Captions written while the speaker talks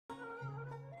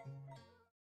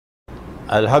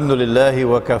الحمد لله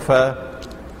وكفى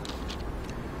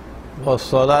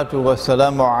والصلاة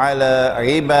والسلام على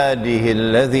عباده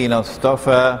الذين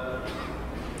اصطفى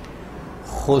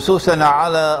خصوصا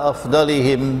على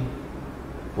أفضلهم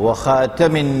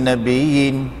وخاتم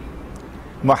النبيين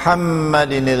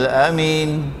محمد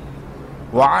الأمين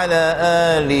وعلى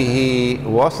آله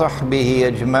وصحبه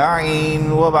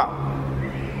أجمعين وبعد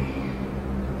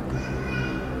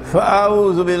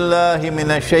فأعوذ بالله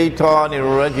من الشيطان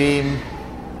الرجيم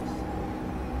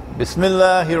بسم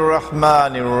الله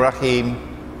الرحمن الرحيم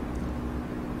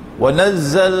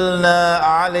ونزلنا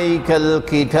عليك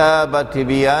الكتاب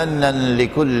تبيانا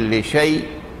لكل شيء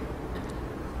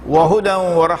وهدى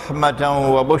ورحمة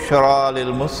وبشرى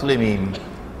للمسلمين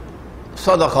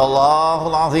صدق الله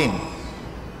العظيم.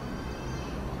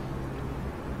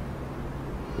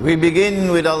 We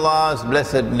begin with Allah's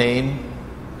blessed name.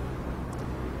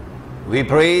 We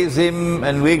praise Him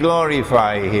and we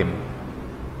glorify Him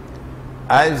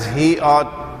as He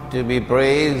ought to be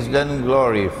praised and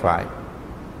glorified.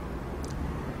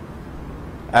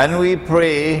 And we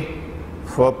pray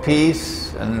for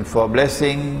peace and for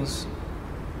blessings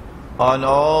on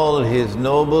all His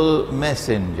noble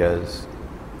messengers,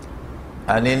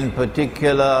 and in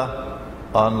particular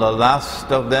on the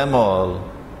last of them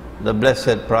all, the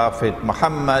blessed Prophet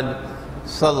Muhammad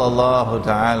sallallahu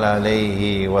ta'ala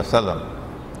alayhi wasallam.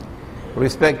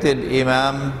 Respected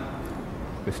Imam,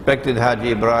 respected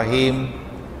Haji Ibrahim,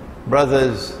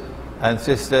 brothers and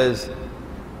sisters,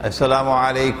 Assalamu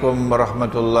alaikum wa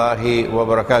rahmatullahi wa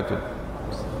barakatuh.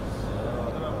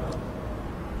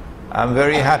 I'm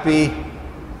very happy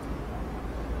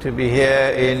to be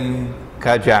here in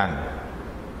Kajang,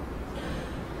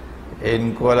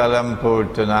 in Kuala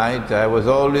Lumpur tonight. I was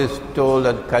always told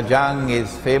that Kajang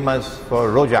is famous for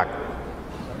rojak.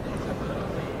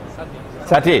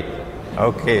 Sate.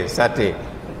 Okay, sate.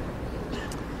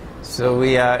 So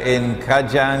we are in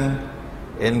Kajang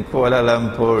in Kuala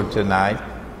Lumpur tonight,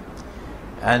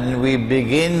 and we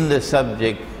begin the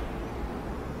subject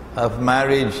of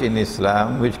marriage in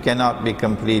Islam, which cannot be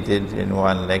completed in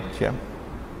one lecture.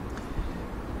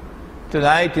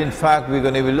 Tonight, in fact, we're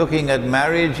going to be looking at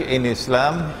marriage in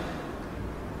Islam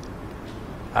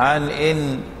and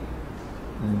in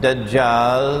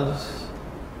Dajjal's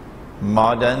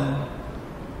modern,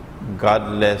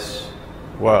 godless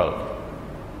world.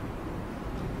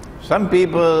 Some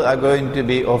people are going to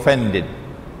be offended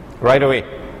right away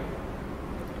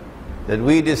that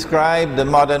we describe the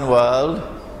modern world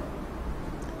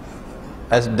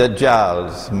as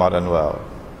Dajjal's modern world.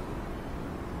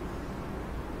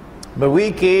 But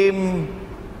we came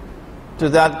to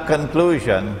that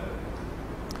conclusion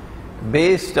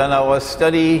based on our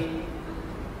study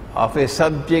of a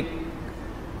subject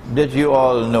that you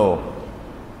all know,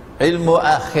 Ilmu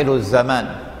Akhirul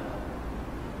Zaman,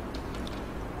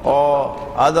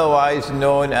 or otherwise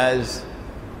known as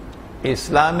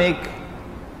Islamic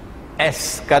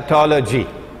eschatology.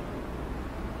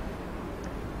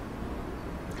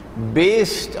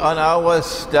 Based on our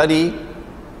study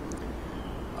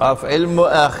of Ilmu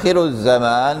Akhirul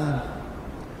Zaman,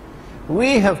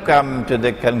 we have come to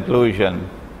the conclusion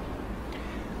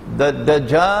that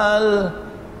Dajjal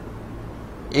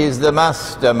is the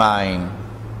mastermind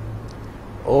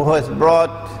who has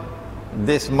brought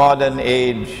this modern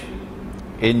age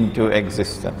into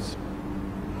existence.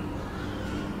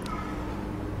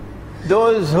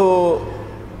 Those who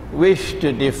wish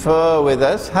to differ with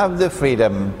us have the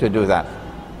freedom to do that.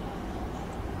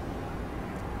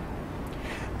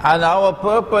 And our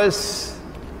purpose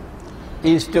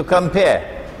is to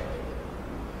compare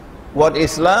what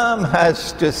Islam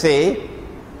has to say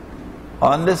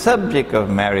on the subject of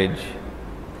marriage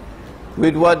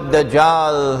with what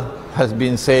Dajjal has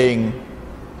been saying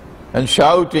and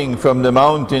shouting from the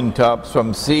mountaintops,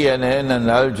 from CNN and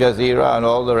Al Jazeera and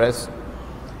all the rest,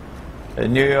 the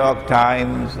New York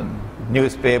Times and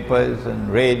newspapers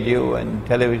and radio and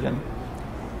television.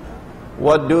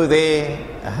 What do they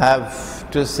have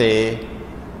to say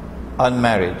on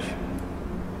marriage?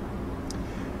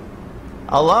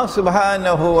 Allah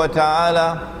subhanahu wa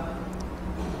ta'ala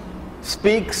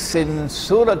speaks in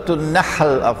Surah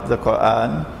An-Nahl of the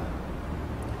Quran,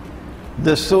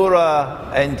 the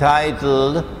surah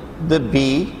entitled the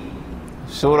Bee,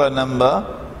 surah number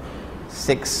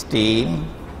 16,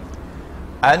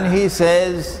 and He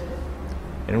says,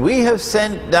 and we have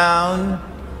sent down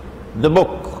the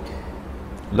book,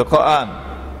 the Quran,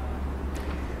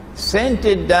 sent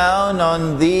it down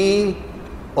on thee,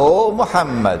 O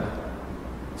Muhammad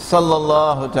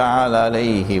sallallahu ta'ala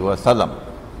alayhi wa sallam,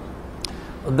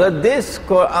 that this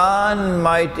Quran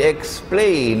might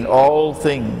explain all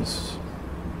things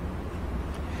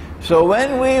So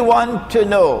when we want to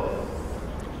know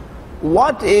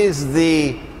what is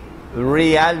the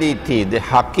reality, the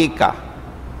hakika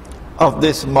of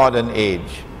this modern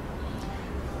age,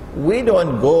 we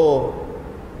don't go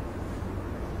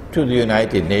to the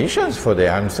United Nations for the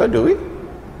answer, do we?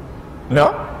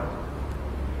 No?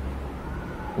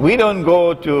 We don't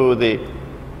go to the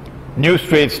New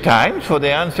Straits Times for the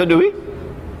answer, do we?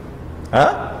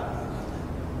 Huh?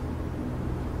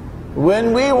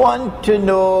 When we want to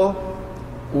know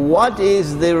what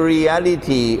is the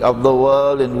reality of the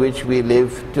world in which we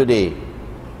live today,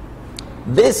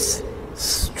 this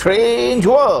strange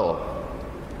world,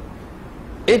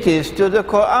 it is to the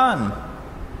Quran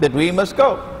that we must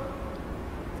go.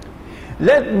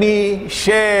 Let me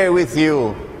share with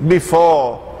you,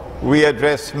 before we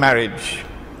address marriage,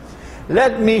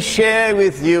 let me share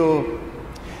with you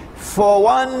for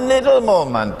one little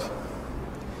moment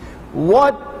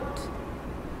what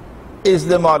is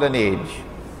the modern age,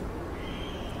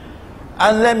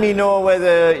 and let me know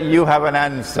whether you have an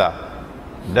answer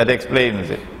that explains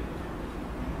it.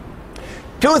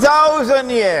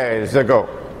 2,000 years ago,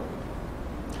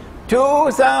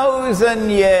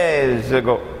 2,000 years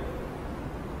ago,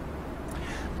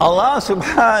 Allah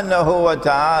subhanahu wa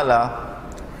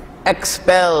ta'ala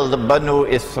expelled Banu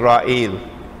Israel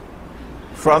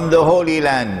from the Holy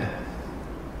Land,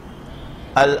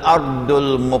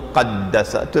 Al-Ardul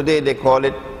Muqaddasa. Today they call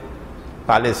it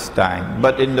Palestine,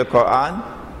 but in the Quran,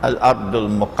 Al-Ardul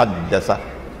Muqaddasa,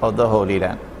 of the Holy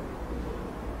Land.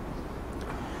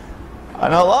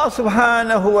 And Allah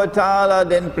subhanahu wa ta'ala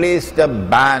then placed a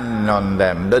ban on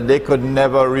them that they could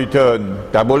never return.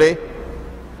 Tabule?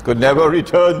 Could never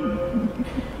return.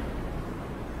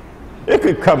 They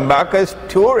could come back as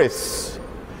tourists,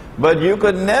 but you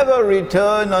could never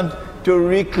return to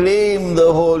reclaim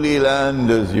the Holy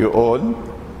Land as your own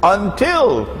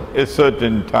until a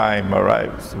certain time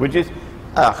arrives, which is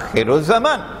Akhiru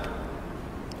Zaman.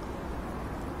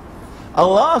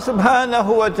 Allah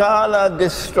subhanahu wa ta'ala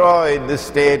destroyed the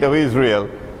state of Israel.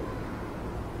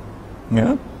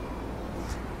 Yeah?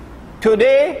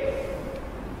 Today,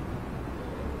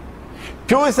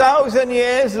 2,000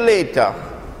 years later,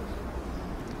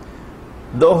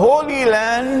 the Holy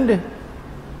Land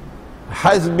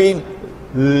has been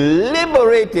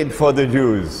liberated for the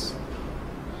Jews.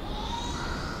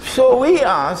 So we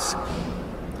ask,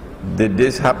 did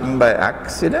this happen by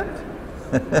accident?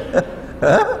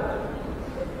 Huh?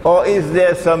 Or is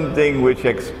there something which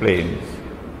explains?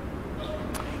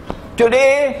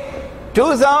 Today,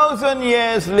 2,000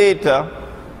 years later,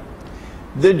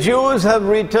 the Jews have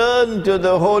returned to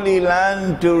the Holy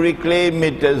Land to reclaim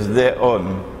it as their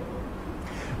own.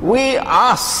 We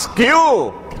ask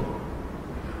you,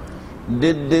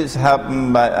 did this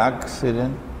happen by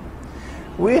accident?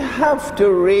 We have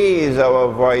to raise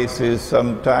our voices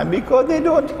sometime because they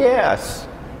don't hear us.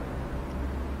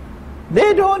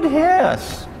 They don't hear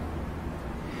us.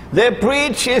 They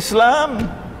preach Islam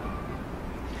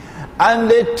and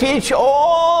they teach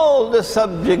all the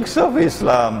subjects of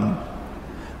Islam,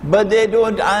 but they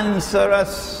don't answer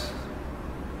us.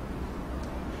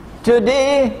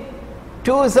 Today,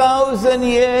 2,000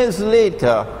 years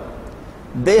later,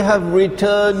 they have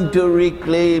returned to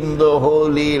reclaim the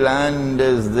Holy Land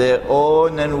as their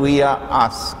own, and we are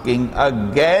asking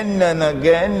again and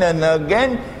again and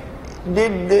again,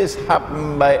 did this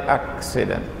happen by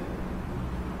accident?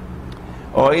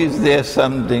 Or is there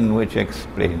something which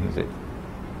explains it?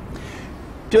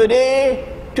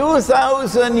 Today,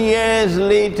 2,000 years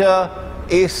later,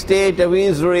 a state of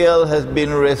Israel has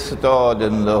been restored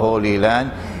in the Holy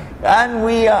Land. And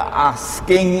we are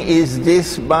asking, is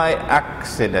this by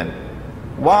accident?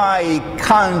 Why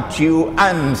can't you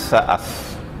answer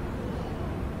us?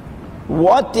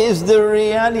 What is the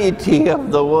reality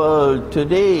of the world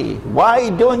today?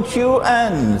 Why don't you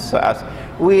answer us?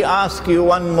 We ask you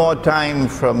one more time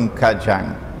from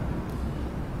Kajang.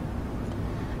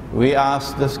 We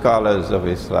ask the scholars of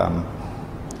Islam,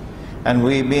 and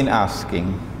we've been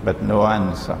asking, but no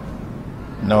answer.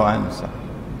 No answer.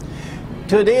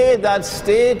 Today, that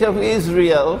state of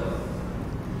Israel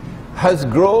has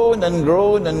grown and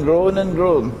grown and grown and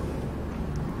grown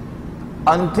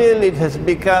until it has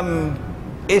become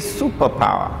a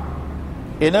superpower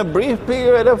in a brief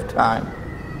period of time.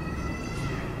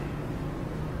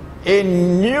 A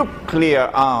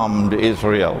nuclear-armed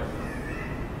Israel.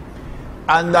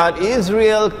 And that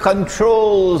Israel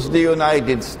controls the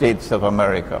United States of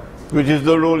America, which is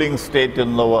the ruling state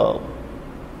in the world.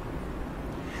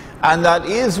 And that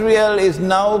Israel is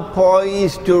now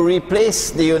poised to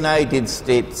replace the United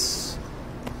States.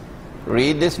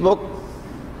 Read this book.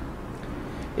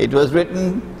 It was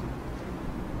written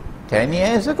 10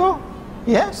 years ago?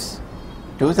 Yes.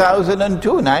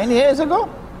 2002, 9 years ago.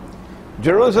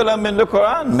 Jerusalem in the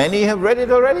Quran, many have read it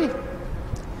already.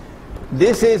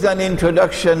 This is an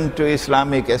introduction to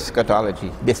Islamic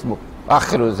eschatology, this book,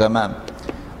 Akhiru Zaman.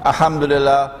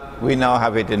 Alhamdulillah, we now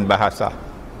have it in Bahasa.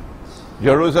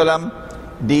 Jerusalem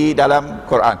di dalam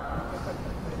Quran.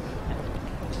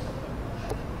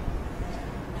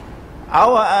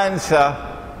 Our answer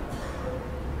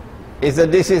is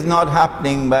that this is not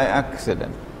happening by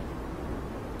accident.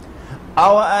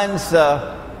 Our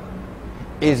answer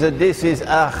is that this is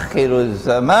Akhirul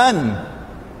Zaman.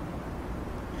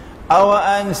 Our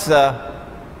answer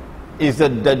is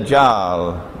that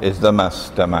Dajjal is the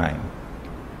mastermind.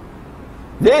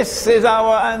 This is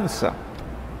our answer.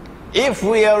 If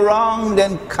we are wrong,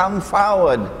 then come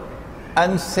forward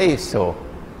and say so,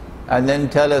 and then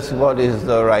tell us what is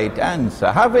the right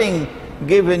answer. Having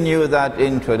given you that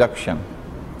introduction,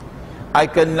 I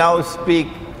can now speak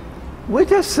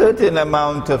with a certain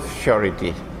amount of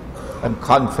surety and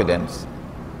confidence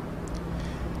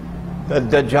that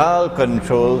Dajjal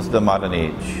controls the modern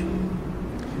age.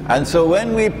 And so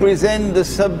when we present the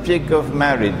subject of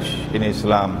marriage in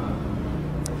Islam,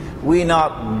 we're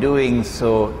not doing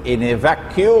so in a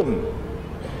vacuum.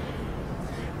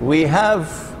 We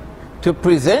have to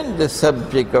present the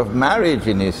subject of marriage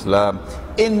in Islam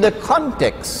in the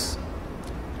context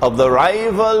of the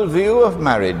rival view of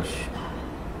marriage,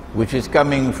 which is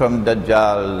coming from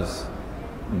Dajjal's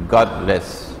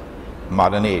godless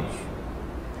modern age.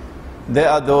 There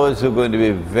are those who are going to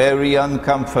be very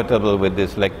uncomfortable with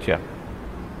this lecture,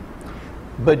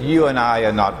 but you and I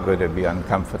are not going to be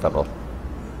uncomfortable,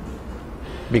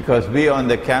 because we are on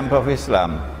the camp of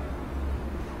Islam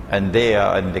and they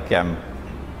are in the camp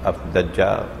of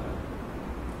Dajjal.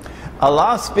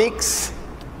 Allah speaks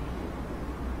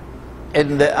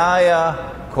in the ayah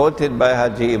quoted by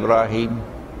Haji Ibrahim,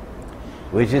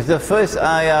 which is the first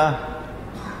ayah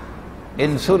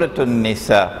in Surah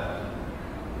An-Nisa,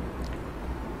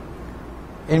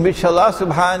 in which Allah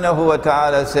subhanahu wa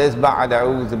ta'ala says, بَعْدَ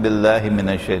أَعُوذُ بِاللَّهِ مِنَ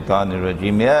الشَّيْطَانِ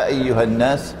الرَّجِيمِ يَا أَيُّهَا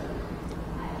النَّاسِ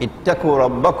اتَّقُوا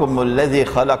رَبَّكُمُ الَّذِي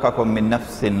خَلَقَكُم مِّن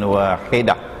نَفْسٍ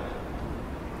وَاحِدَةٍ.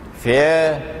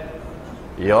 Fear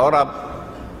your Rabb,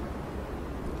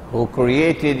 who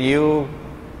created you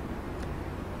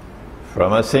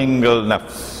from a single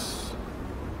nafs.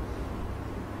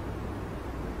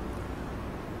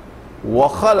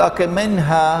 وَخَلَقَ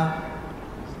مِنْهَا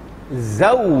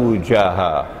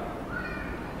زَوْجَهَا.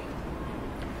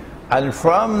 And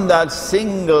from that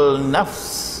single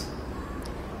nafs,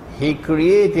 He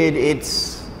created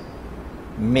its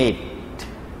mate,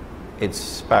 its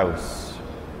spouse.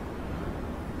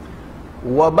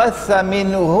 وَبَثَّ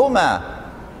مِنْهُمَا.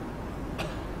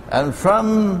 And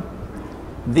from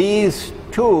these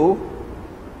two,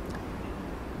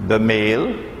 the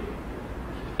male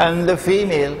and the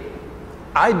female.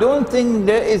 I don't think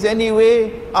there is any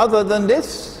way other than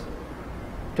this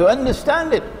to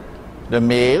understand it. The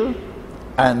male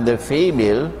and the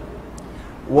female.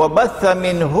 وَبَثَّ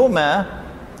مِنْهُمَا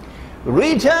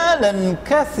رِجَالًا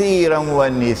كَثِيرًا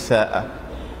وَنِسَاءً.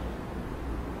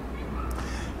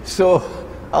 So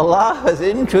Allah has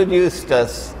introduced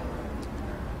us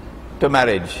to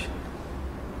marriage,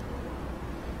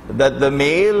 that the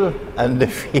male and the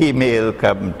female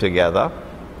come together,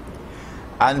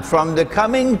 and from the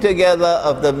coming together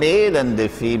of the male and the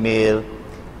female,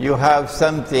 you have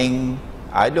something,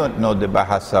 I don't know the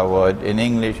Bahasa word in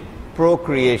English,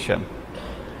 procreation.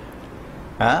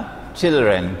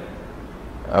 Children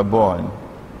are born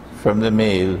from the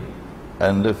male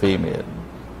and the female.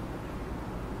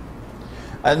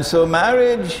 And so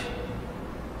marriage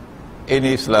in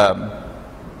Islam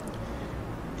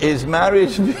is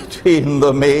marriage between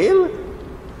the male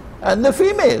and the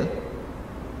female.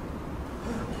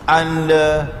 And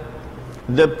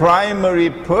the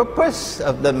primary purpose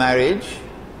of the marriage,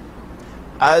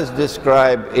 as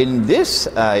described in this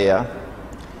ayah,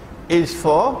 is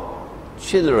for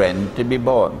children to be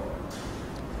born,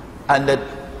 and that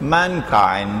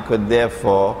mankind could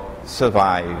therefore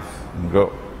survive and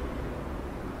grow.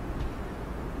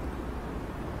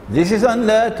 This is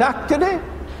under attack today.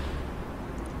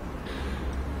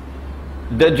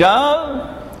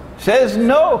 Dajjal says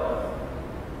no.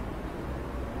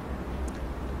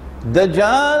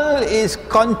 Dajjal is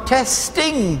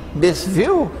contesting this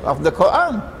view of the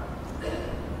Quran.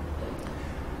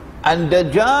 And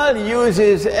Dajjal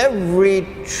uses every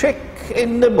trick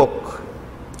in the book,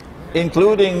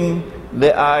 including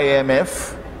the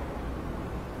IMF,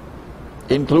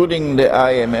 including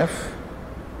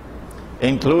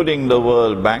the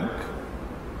World Bank,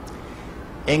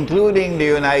 including the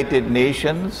United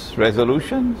Nations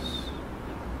resolutions,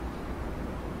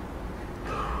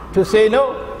 to say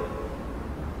no,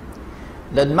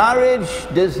 that marriage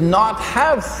does not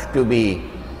have to be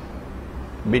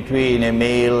between a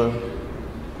male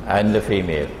and a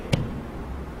female.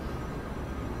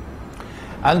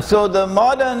 And so the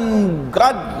modern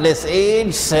godless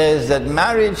age says that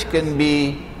marriage can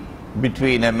be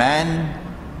between a man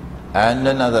and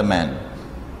another man,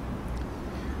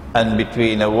 and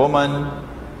between a woman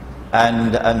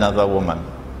and another woman.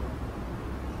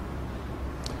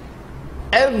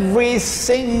 Every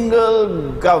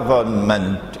single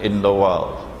government in the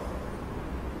world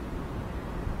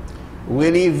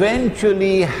will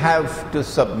eventually have to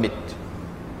submit,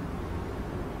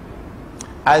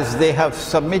 as they have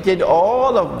submitted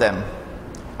all of them,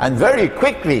 and very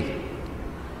quickly,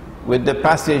 with the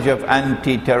passage of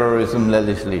anti-terrorism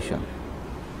legislation.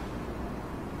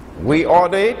 We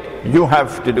order it, you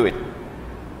have to do it.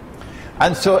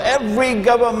 And so every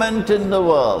government in the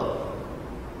world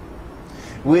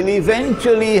will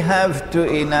eventually have to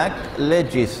enact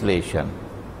legislation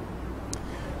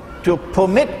to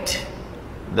permit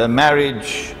the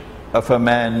marriage of a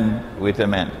man with a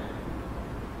man.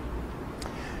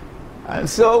 And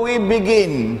so we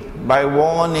begin by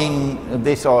warning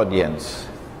this audience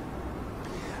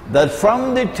that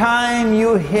from the time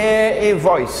you hear a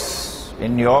voice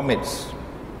in your midst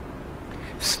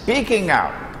speaking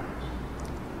out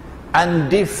and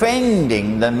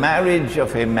defending the marriage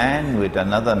of a man with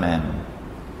another man,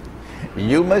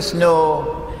 you must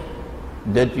know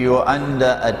that you are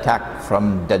under attack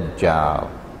from Dajjal.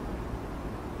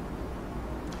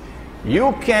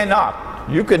 You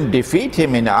can defeat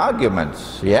him in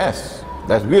arguments, yes,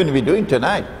 that's what we're going to be doing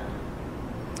tonight.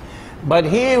 But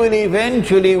he will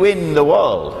eventually win the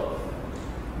world.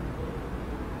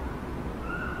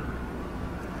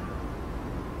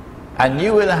 And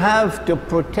you will have to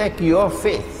protect your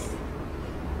faith.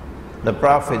 The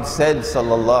Prophet said,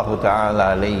 sallallahu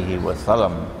ta'ala alayhi wa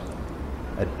sallam,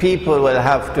 that people will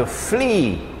have to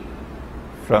flee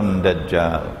from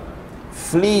Dajjal.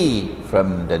 Flee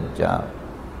from Dajjal.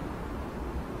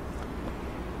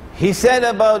 He said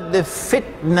about the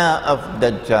fitna of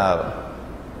Dajjal,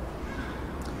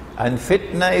 and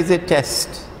fitna is a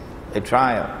test, a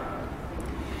trial,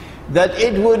 that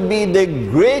it would be the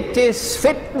greatest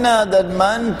fitna that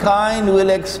mankind will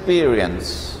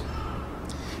experience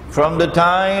from the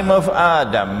time of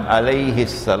Adam alayhi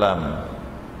salam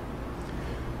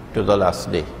to the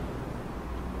last day.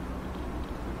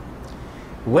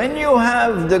 When you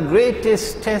have the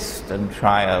greatest test and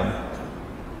trial,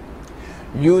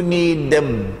 you need the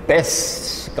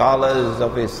best scholars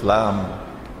of Islam.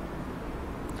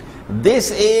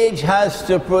 This age has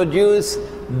to produce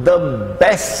the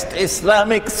best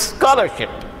Islamic scholarship.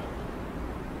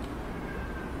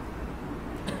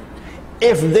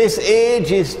 If this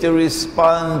age is to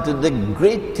respond to the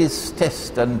greatest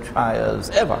tests and trials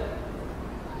ever,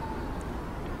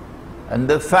 and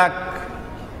the fact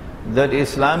that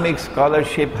Islamic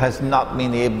scholarship has not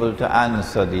been able to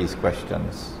answer these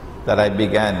questions that I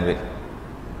began with,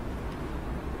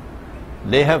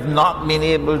 they have not been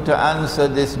able to answer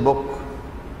this book,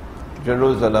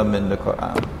 Jerusalem in the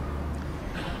Quran,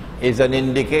 is an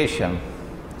indication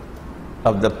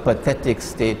of the pathetic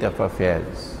state of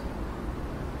affairs.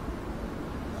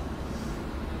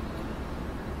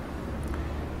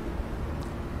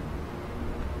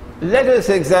 Let us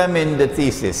examine the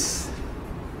thesis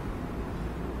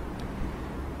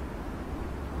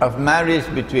of marriage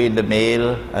between the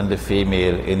male and the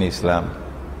female in Islam.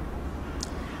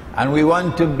 And we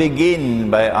want to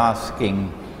begin by asking,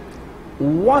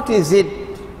 what is it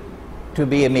to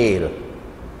be a male?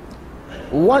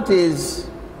 What is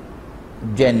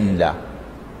gender?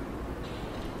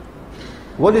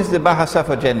 What is the bahasa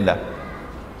for gender?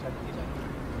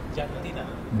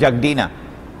 Jagdina.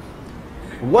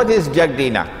 What is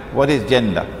Jagdina? What is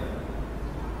gender?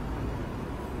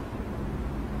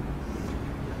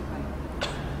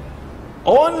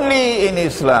 Only in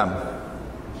Islam,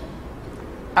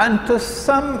 and to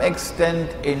some extent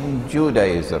in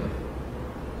Judaism,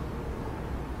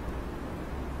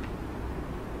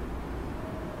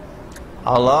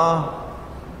 Allah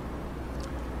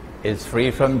is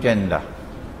free from gender.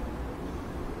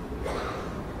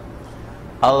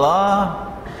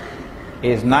 Allah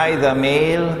is neither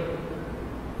male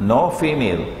nor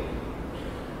female.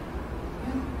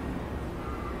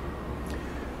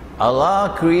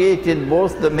 Allah created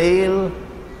both the male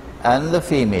and the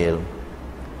female,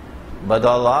 but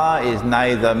Allah is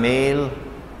neither male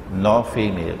nor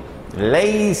female.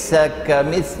 Laysa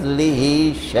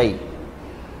kamithlihi shay.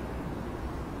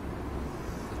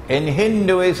 in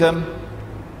Hinduism,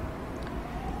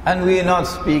 and we are not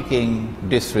speaking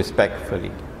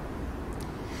disrespectfully,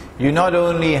 you not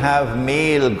only have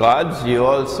male gods, you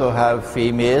also have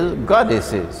female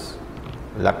goddesses.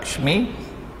 Lakshmi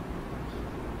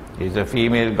is a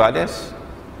female goddess.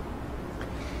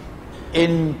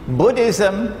 In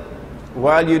Buddhism,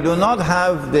 while you do not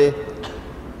have the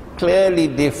clearly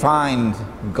defined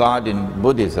God in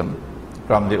Buddhism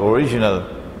from the original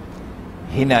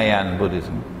Hinayan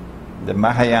Buddhism, the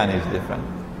Mahayana is different.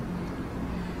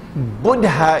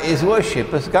 Buddha is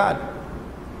worshipped as God.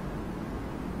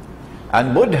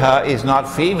 And Buddha is not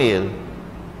female.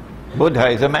 Buddha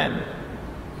is a man.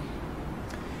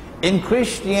 In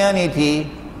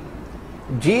Christianity,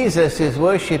 Jesus is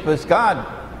worshipped as God.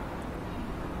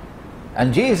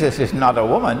 And Jesus is not a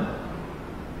woman.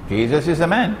 Jesus is a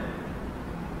man.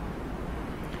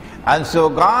 And so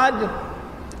God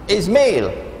is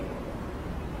male.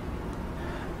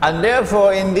 And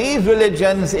therefore in these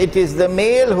religions it is the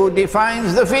male who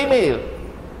defines the female.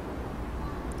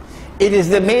 It is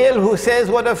the male who says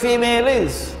what a female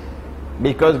is,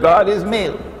 because God is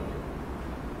male.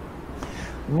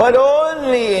 But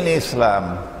only in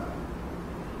Islam,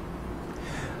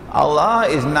 Allah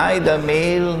is neither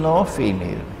male nor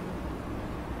female.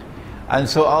 And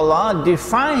so Allah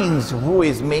defines who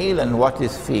is male and what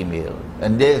is female.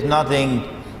 And there's nothing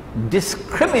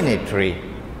discriminatory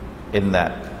in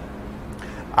that.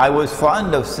 I was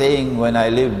fond of saying when I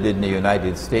lived in the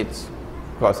United States,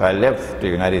 of course I left the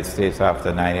United States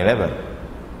after 9/11,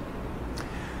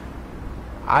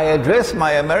 I addressed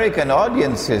my American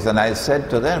audiences and I said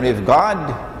to them, if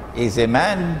God is a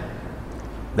man,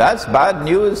 that's bad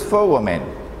news for women.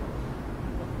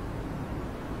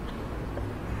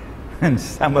 And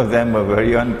some of them were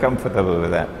very uncomfortable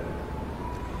with that.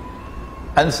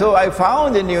 And so I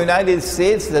found in the United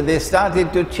States that they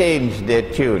started to change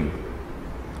their tune.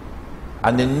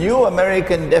 And the new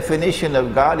American definition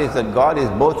of God is that God is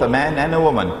both a man and a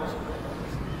woman.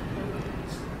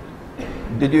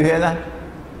 Did you hear that?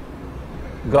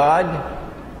 God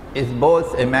is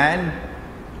both a man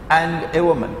and a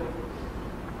woman.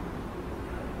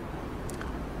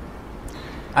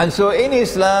 And so in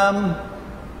Islam,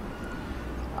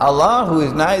 Allah, who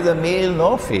is neither male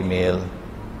nor female,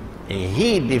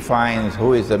 He defines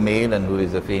who is a male and who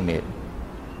is a female.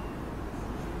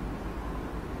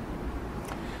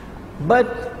 But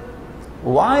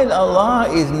while Allah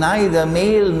is neither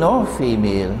male nor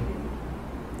female,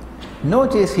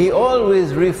 notice He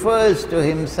always refers to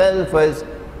Himself as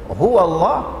Hu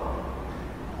Allah.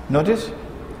 Notice,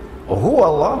 Hu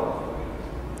Allah.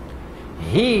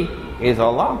 He is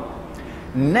Allah.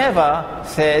 Never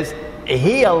says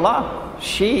He Allah,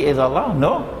 she is Allah.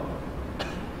 No.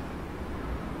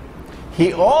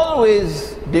 He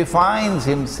always defines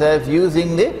Himself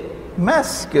using the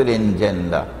masculine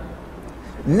gender,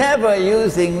 never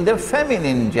using the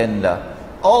feminine gender,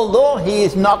 although He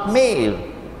is not male.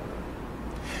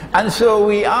 And so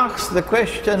we ask the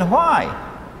question, why?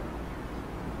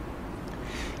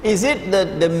 Is it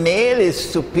that the male is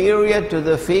superior to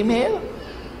the female?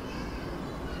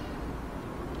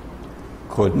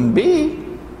 Couldn't be.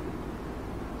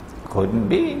 Couldn't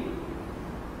be.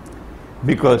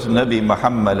 Because Nabi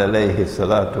Muhammad alayhi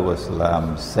salatu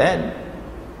wasalam said,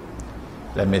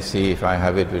 let me see if I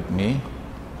have it with me.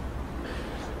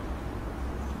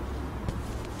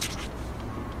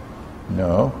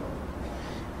 No.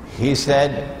 He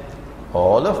said,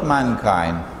 all of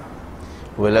mankind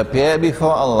will appear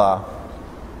before Allah.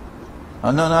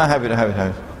 Oh, no, I have it.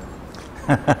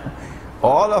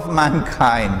 All of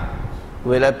mankind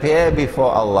will appear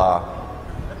before Allah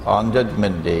on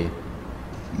Judgment Day,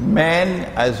 men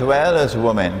as well as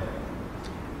women,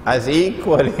 as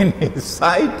equal in His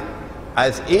sight,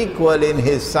 as equal in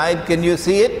His sight, can you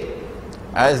see it?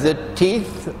 As the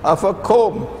teeth of a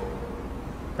comb.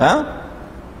 Huh?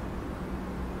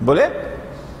 Bullet?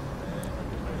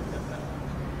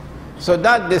 So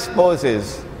that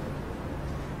disposes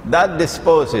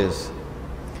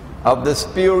of the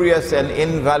spurious and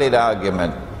invalid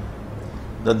argument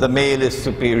that the male is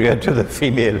superior to the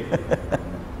female.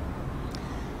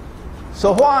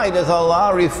 So why does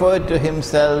Allah refer to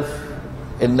Himself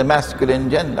in the masculine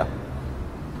gender?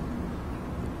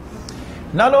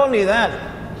 Not only that,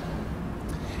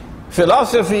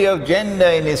 philosophy of gender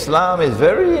in Islam is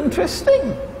very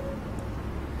interesting,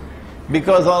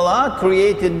 because Allah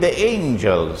created the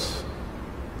angels,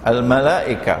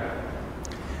 al-malaika,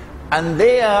 and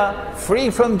they are free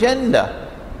from gender.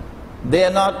 They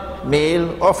are not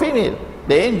male or female.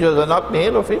 The angels are not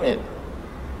male or female.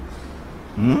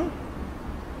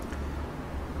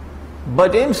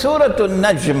 But in Surah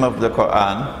An-Najm of the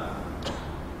Quran,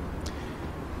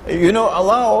 you know,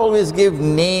 Allah always gives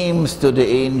names to the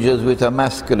angels which are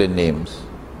masculine names.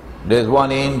 There's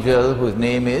one angel whose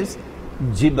name is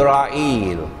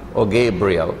Jibra'il or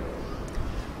Gabriel.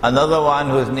 Another one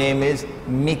whose name is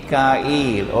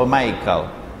Mikael or Michael.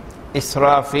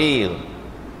 Israfil.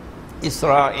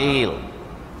 Israel.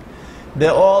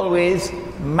 They're always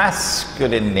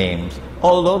masculine names,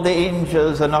 although the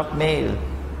angels are not male.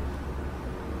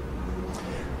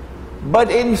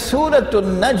 But in Surah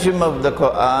An-Najm of the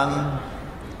Quran,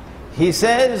 he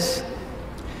says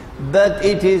that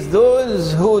it is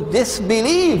those who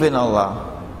disbelieve in Allah,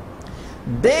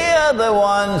 they are the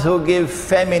ones who give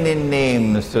feminine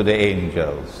names to the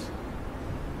angels.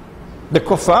 The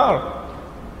kuffar.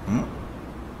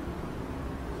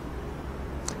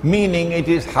 Meaning it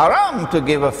is haram to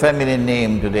give a feminine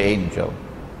name to the angel.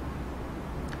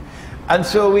 And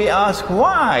so we ask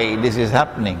why this is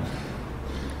happening.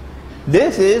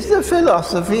 This is the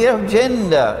philosophy of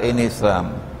gender in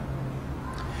Islam.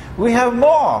 We have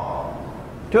more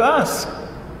to ask.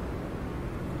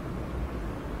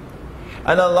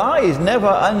 And Allah is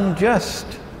never unjust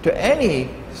to any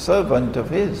servant of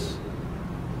His.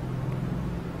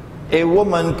 A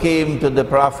woman came to the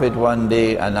Prophet one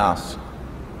day and asked,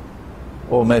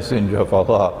 "O Messenger of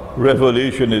Allah,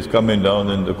 revelation is coming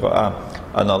down in the Quran,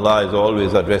 and Allah is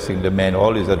always addressing the men,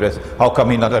 always addressing, how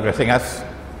come He's not addressing us?"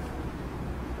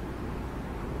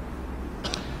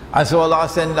 And so Allah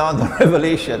sent down the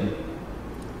revelation.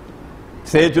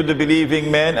 Say to the believing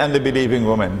men and the believing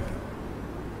women,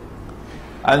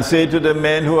 and say to the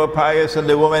men who are pious and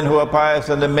the women who are pious,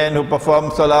 and the men who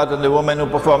perform salat and the women who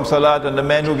perform salat, and the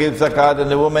men who give zakat and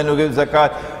the women who give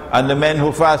zakat, and the men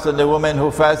who fast and the women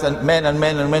who fast, and men and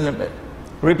men and men,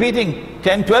 repeating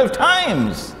 10, 12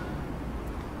 times,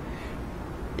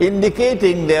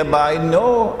 indicating thereby,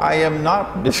 no, I am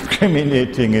not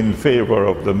discriminating in favor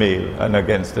of the male and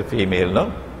against the female,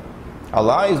 no.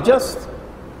 Allah is just.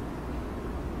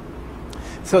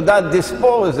 So that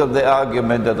disposed of the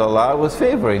argument that Allah was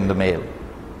favoring the male.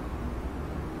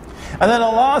 And then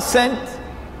Allah sent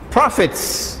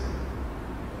prophets.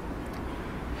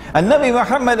 And Nabi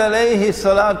Muhammad alayhi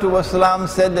salatu wasalam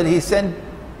said that he sent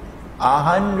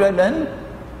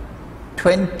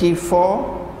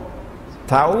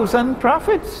 124,000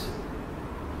 prophets.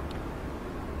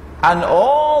 And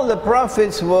all the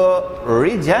prophets were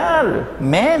rijal,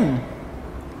 men.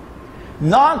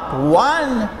 Not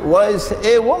one was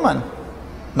a woman.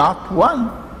 Not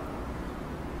one.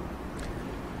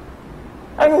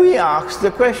 And we ask the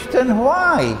question,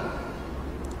 why?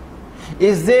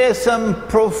 Is there some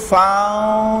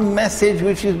profound message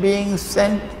which is being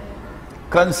sent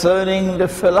concerning the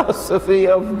philosophy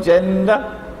of gender?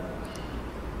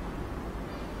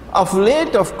 Of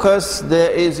late, of course,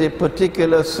 there is a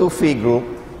particular Sufi group,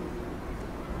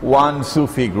 one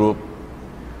Sufi group,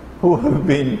 who have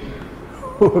been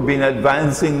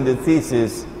advancing the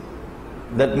thesis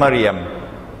that Maryam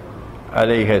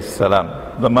alayhi salam,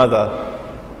 the mother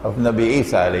of Nabi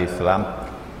Isa alayhi salam,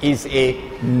 is a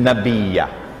Nabiya.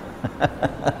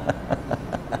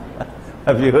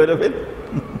 Have you heard of it?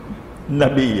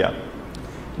 Nabiya.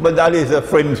 But that is a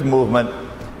fringe movement.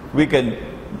 We don't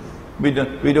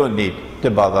need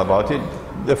to bother about it.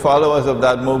 The followers of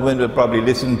that movement will probably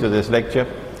listen to this lecture.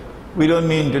 We don't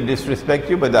mean to disrespect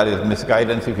you, but that is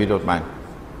misguidance, if you don't mind.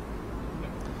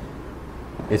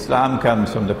 Islam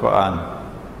comes from the Quran,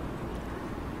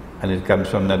 and it comes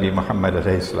from Nabi Muhammad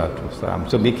alayhi salatu wasalam.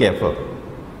 So be careful.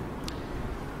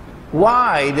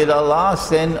 Why did Allah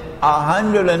send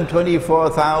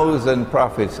 124,000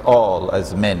 prophets, all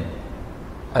as men,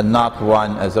 and not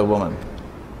one as a woman?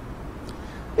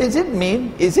 Is it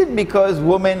because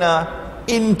women are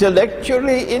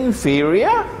intellectually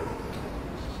inferior?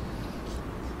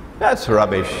 That's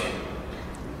rubbish.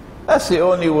 That's the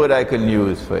only word I can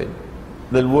use for it.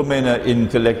 That women are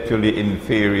intellectually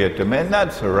inferior to men,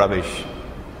 that's rubbish.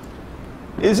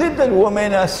 Is it that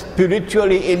women are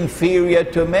spiritually inferior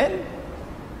to men?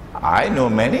 I know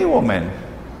many women.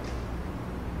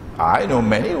 I know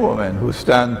many women who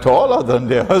stand taller than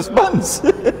their husbands.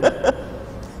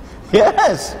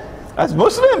 Yes, as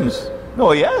Muslims.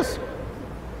 Oh yes.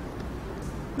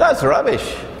 That's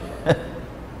rubbish.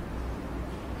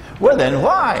 Well then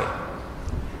why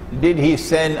did He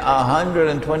send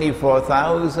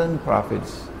 124,000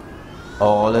 prophets,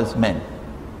 all as men?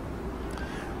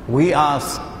 We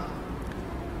ask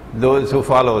those who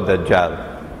follow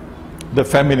Dajjal, the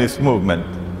feminist movement,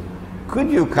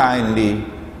 could you kindly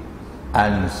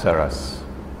answer us?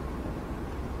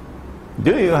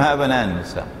 Do you have an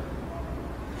answer?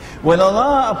 When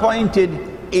Allah appointed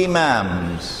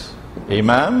imams.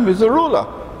 Imam is a ruler.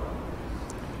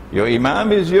 Your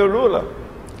imam is your ruler.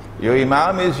 Your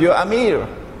imam is your amir.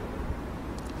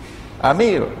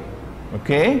 Amir,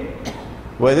 okay?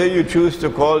 Whether you choose to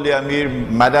call the amir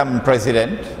Madam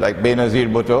President, like Benazir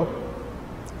Bhutto,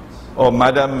 or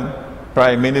Madam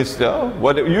Prime Minister,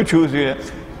 whatever you choose,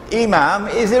 imam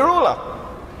is a ruler.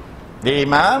 The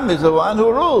imam is the one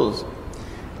who rules.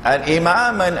 And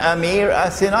imam and amir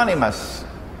are synonymous.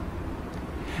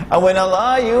 And when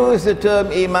Allah used the term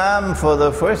imam for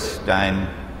the first time,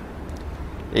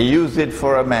 He used it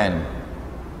for a man.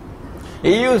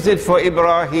 He used it for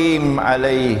Ibrahim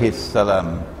alayhi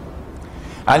salam.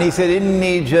 And he said,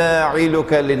 Inni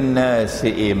ja'iluka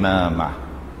linnasi imama.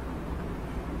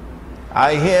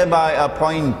 I hereby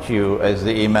appoint you as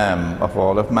the imam of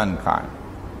all of mankind.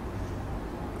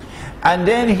 And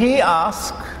then he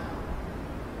asked,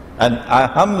 and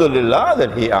alhamdulillah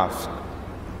that he asked,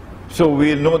 so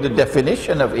we know the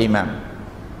definition of imam.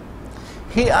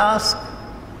 He asked,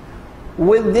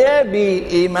 will there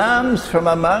be imams from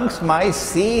amongst my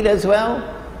seed as well?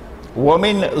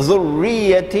 وَمِنْ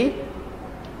ذُرِّيَّتِي?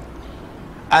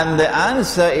 And the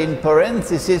answer in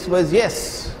parenthesis was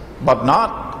yes, but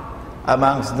not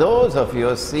amongst those of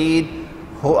your seed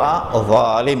who are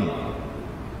zalim.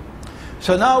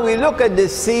 So now we look at the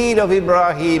seed of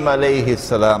Ibrahim alayhi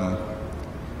salam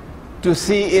to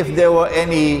see if there were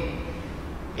any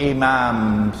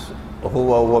imams who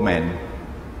were women.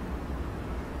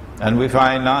 And we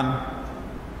find none.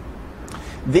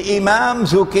 The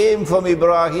imams who came from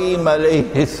Ibrahim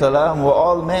alayhi salam were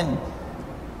all men.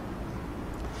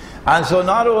 And so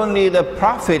not only the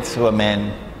prophets were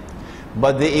men,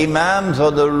 but the imams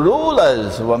or the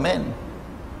rulers were men.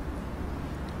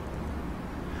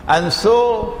 And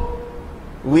so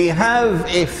we have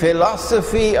a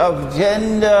philosophy of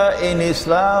gender in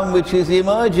Islam which is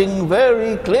emerging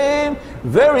very clear,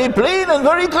 very plain and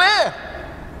very clear.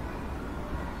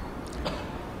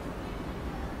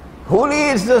 Who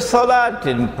leads the salat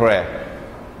in prayer?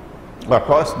 Well, of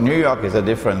course, New York is a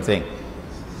different thing.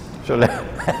 So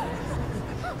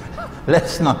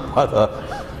let's not bother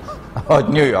about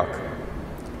New York.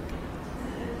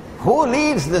 Who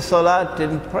leads the salat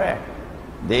in prayer?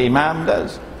 The imam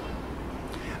does.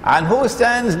 And who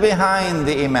stands behind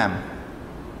the imam?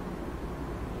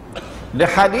 The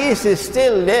hadith is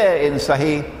still there in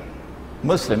Sahih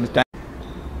Muslim.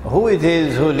 Who it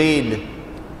is who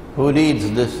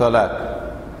leads the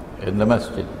salat in the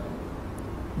masjid?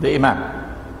 The imam.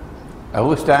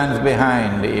 Who stands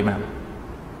behind the imam?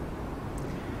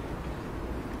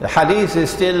 The hadith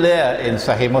is still there in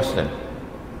Sahih Muslim.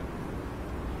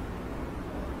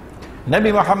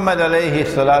 Nabi Muhammad alayhi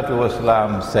salatu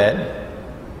wasalam said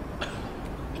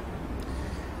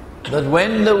that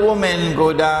when the women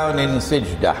go down in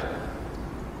sijdah,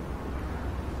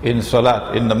 in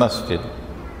salat, in the masjid,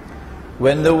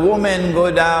 when the women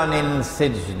go down in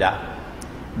sijdah,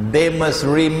 they must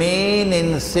remain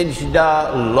in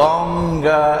sijdah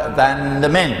longer than the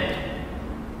men.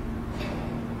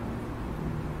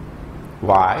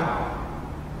 Why?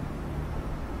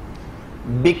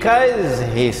 Because,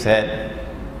 he said,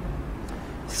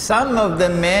 some of the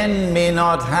men may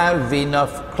not have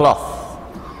enough cloth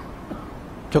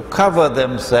to cover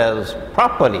themselves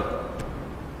properly.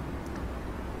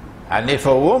 And if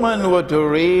a woman were to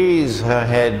raise her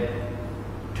head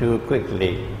too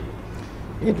quickly,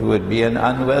 it would be an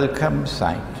unwelcome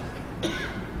sight.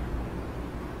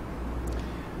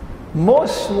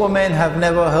 Most women have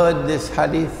never heard this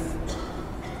hadith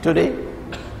today.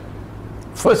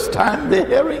 First time they're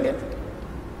hearing it.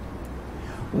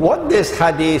 What this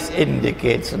hadith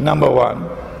indicates, number one,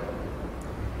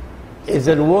 is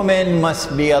that women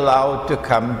must be allowed to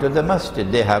come to the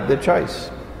masjid. They have the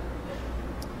choice.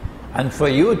 And for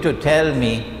you to tell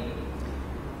me,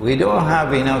 we don't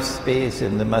have enough space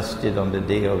in the masjid on the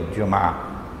day of Jum'ah,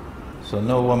 so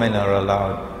no women are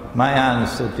allowed, my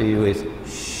answer to you is,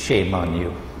 shame on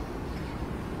you.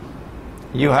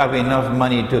 You have enough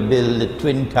money to build the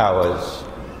Twin Towers,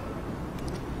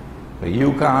 but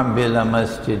you can't build a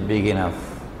masjid big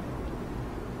enough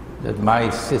that my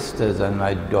sisters and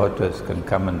my daughters can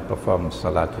come and perform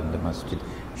salat in the masjid.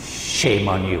 Shame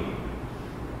on you.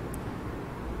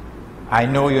 I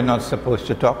know you're not supposed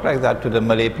to talk like that to the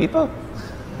Malay people.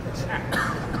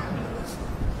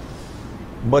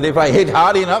 But if I hit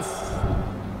hard enough,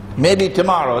 maybe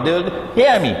tomorrow they'll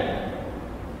hear me.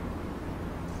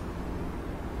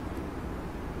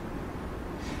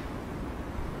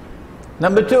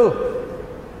 Number two,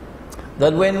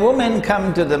 that when women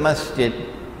come to the masjid,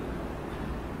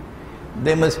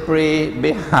 they must pray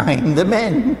behind the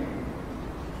men.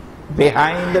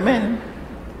 Behind the men.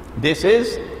 This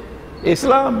is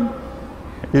Islam.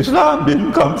 Islam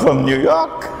didn't come from New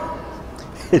York.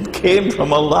 It came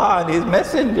from Allah and His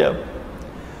Messenger.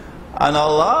 And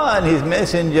Allah and His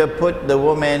Messenger put the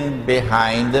woman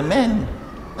behind the men.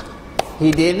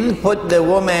 He didn't put the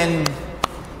woman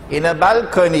in a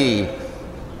balcony.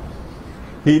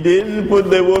 He didn't put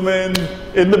the woman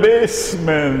in the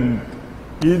basement.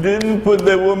 He didn't put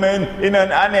the woman in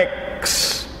an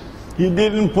annex. He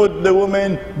didn't put the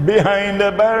woman behind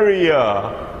a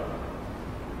barrier.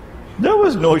 There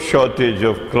was no shortage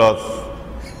of cloth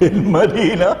in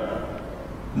Medina.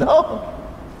 No.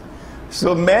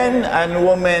 So men and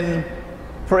women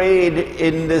prayed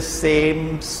in the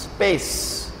same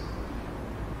space,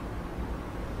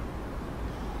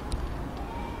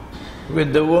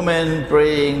 with the woman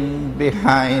praying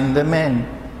behind the men.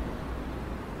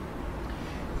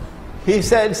 He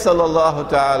said, sallallahu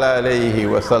ta'ala alayhi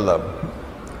wa sallam,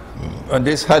 and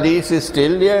this hadith is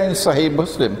still there in Sahih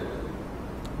Muslim,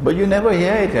 but you never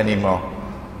hear it anymore.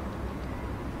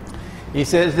 He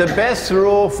says, the best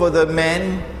row for the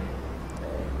men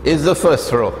is the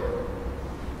first row,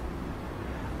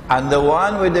 and the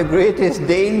one with the greatest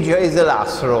danger is the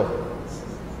last row.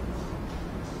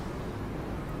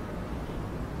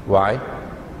 Why?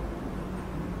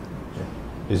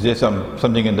 Is there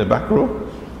something in the back row?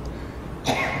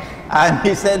 And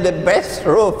he said the best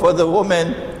row for the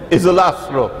woman is the last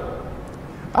row,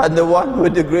 and the one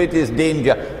with the greatest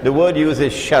danger, the word used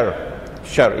is shar,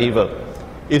 evil,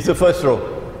 is the first row.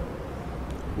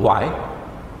 Why?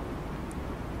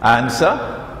 Answer: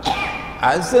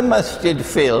 as the masjid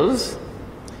fills,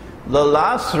 the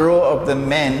last row of the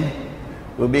men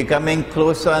will be coming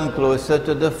closer and closer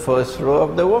to the first row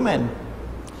of the women.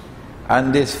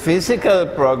 And this physical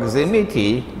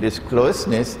proximity, this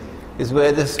closeness, is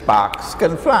where the sparks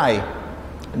can fly.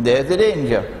 And there's the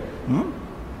danger.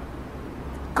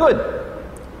 Good.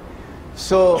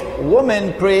 So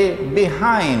women pray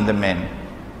behind the men.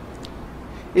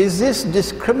 Is this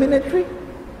discriminatory?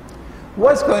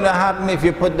 What's going to happen if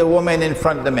you put the woman in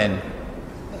front of the men?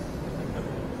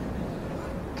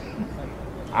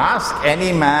 Ask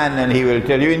any man and he will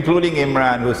tell you, including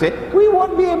Imran, who said, we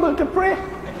won't be able to pray.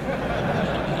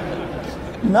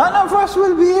 None of us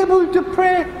will be able to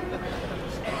pray,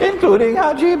 including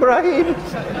Haji Ibrahim.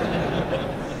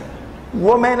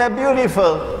 Women are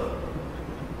beautiful.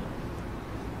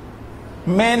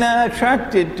 Men are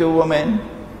attracted to women.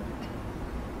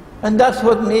 And that's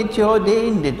what nature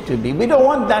ordained it to be. We don't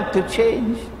want that to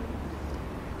change.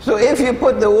 So if you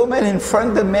put the woman in front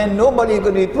of the men, nobody is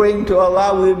going to be praying to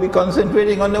Allah, we'll be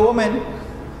concentrating on the woman.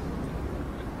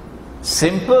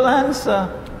 Simple answer.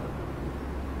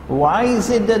 Why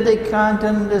is it that they can't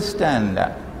understand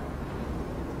that?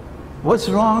 What's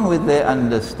wrong with their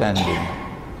understanding?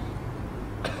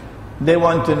 They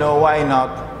want to know why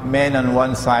not men on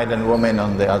one side and women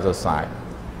on the other side.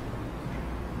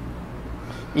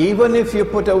 Even if you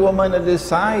put a woman at the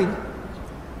side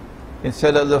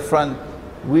instead of the front,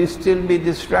 we still be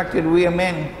distracted. We are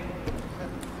men.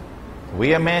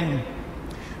 We are men.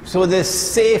 So the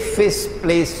safest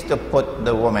place to put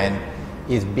the woman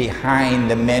is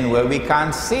behind the men where we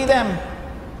can't see them.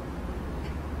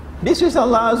 This is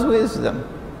Allah's wisdom.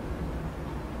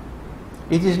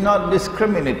 It is not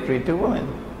discriminatory to women.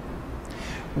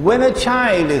 When a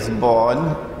child is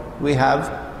born, we have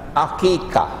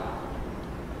Aqiqah.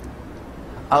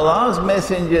 Allah's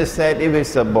Messenger said, if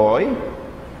it's a boy,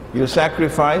 you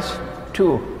sacrifice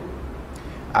 2.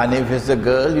 And if it's a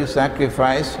girl, you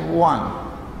sacrifice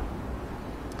 1.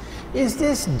 Is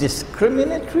this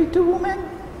discriminatory to women?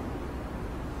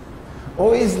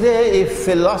 Or is there a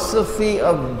philosophy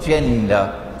of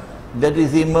gender that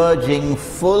is emerging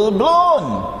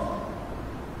full-blown?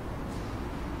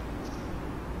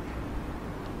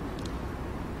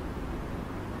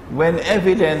 When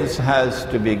evidence has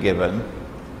to be given,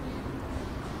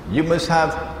 you must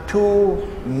have 2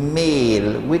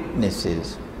 male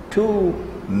witnesses. 2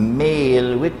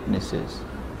 male witnesses.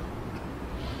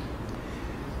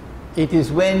 It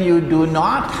is when you do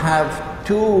not have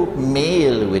 2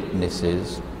 male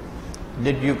witnesses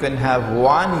that you can have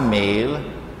 1 male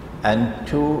and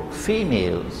 2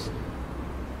 females.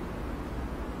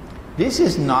 This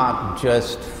is not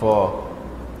just for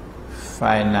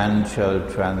financial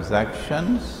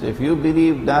transactions. If you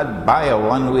believe that, buy a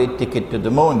one-way ticket to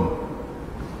the moon.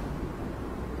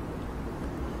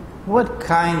 What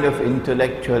kind of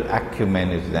intellectual acumen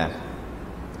is that?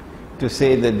 To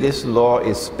say that this law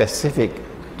is specific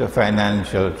to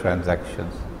financial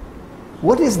transactions.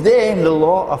 What is there in the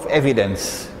law of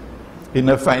evidence in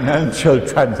a financial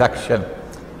transaction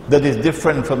that is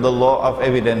different from the law of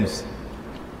evidence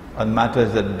on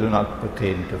matters that do not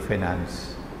pertain to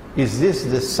finance. Is this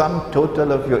the sum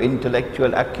total of your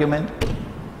intellectual acumen?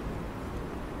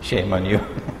 Shame on you.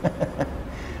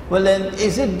 Well then,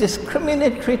 is it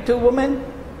discriminatory to women?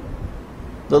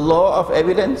 The law of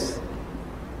evidence?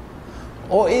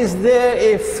 Or is there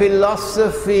a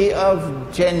philosophy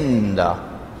of gender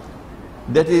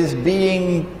that is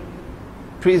being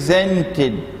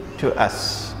presented to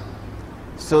us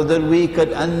so that we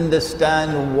could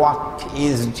understand what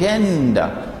is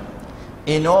gender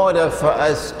in order for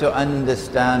us to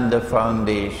understand the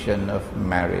foundation of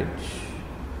marriage?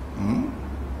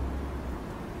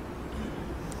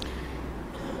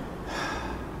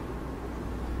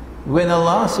 When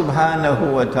Allah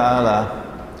subhanahu wa ta'ala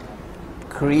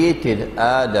created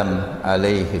Adam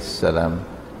alayhi salam,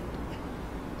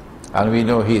 and we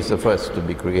know he is the first to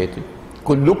be created,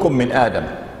 kullukum min Adam.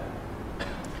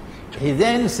 He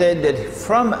then said that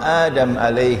from Adam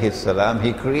alayhi salam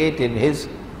he created his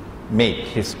mate,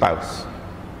 his spouse.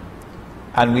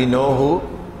 And we know who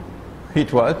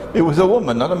it was. It was a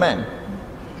woman, not a man.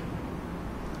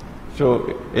 So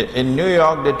in New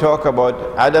York they talk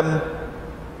about Adam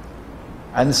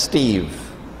and Steve.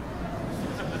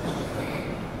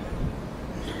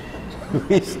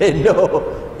 We say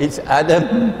no, it's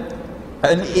Adam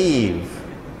and Eve.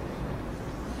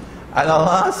 And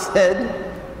Allah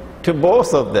said to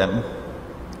both of them,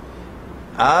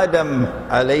 Adam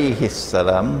alayhi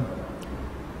salam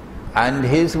and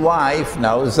his wife,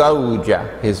 now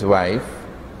Zawja, his wife,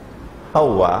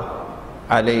 Hawa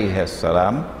alayhi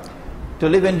salam, to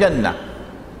live in Jannah.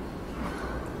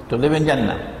 To live in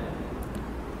Jannah.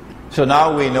 So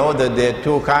now we know that there are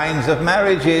two kinds of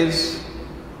marriages.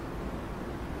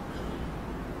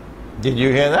 Did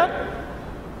you hear that?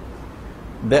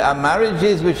 There are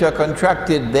marriages which are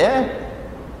contracted there,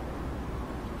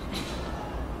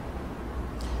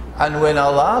 and when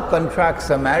Allah contracts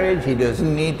a marriage, He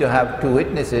doesn't need to have two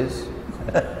witnesses.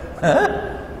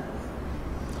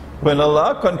 When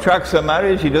Allah contracts a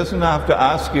marriage, He doesn't have to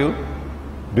ask you,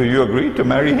 do you agree to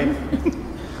marry him?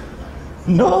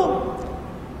 No.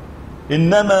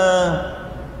 إنما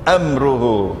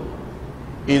أمره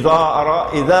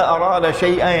إذا أراد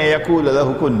شيئا يقول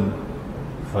له كن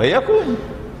فيكون.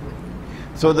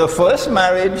 So the first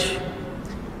marriage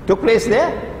took place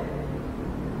there,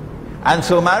 and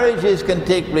so marriages can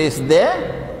take place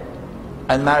there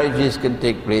and marriages can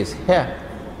take place here.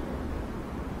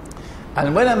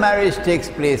 And when a marriage takes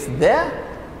place there,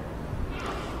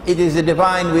 it is the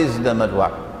divine wisdom at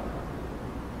work.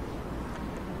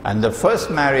 And the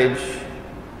first marriage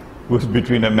was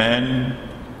between a man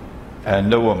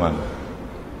and a woman.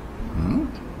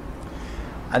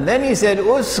 And then he said,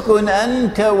 Uskun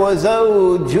anta wa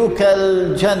zawjuka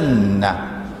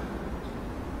al-jannah.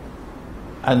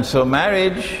 And so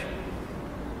marriage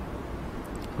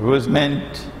was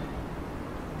meant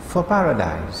for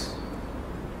paradise.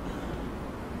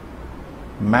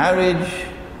 Marriage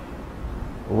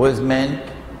was meant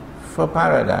for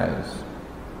paradise.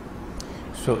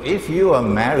 So if you are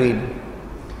married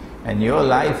and your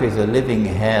life is a living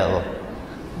hell,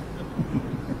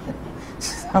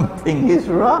 something is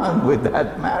wrong with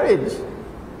that marriage.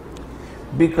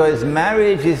 Because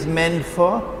marriage is meant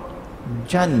for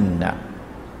Jannah.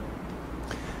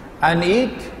 And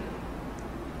eat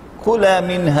kula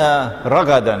minha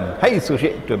ragadan haythu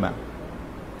shi'tuma.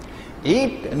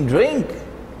 Eat and drink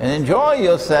and enjoy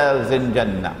yourselves in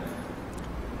Jannah.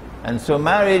 And so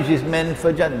marriage is meant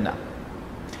for Jannah.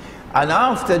 And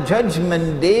after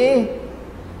Judgment Day,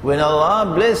 when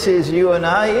Allah blesses you and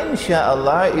I,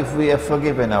 insha'Allah, if we have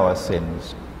forgiven our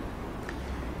sins,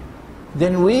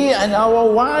 then we and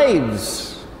our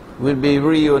wives will be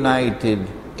reunited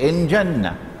in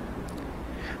Jannah.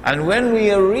 And when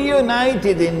we are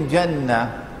reunited in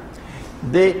Jannah,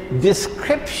 the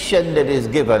description that is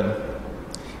given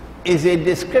is a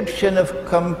description of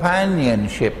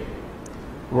companionship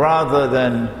rather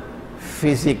than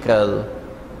physical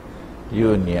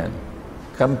union.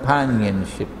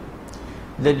 Companionship.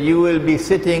 That you will be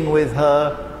sitting with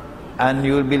her and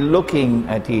you'll be looking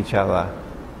at each other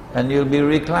and you'll be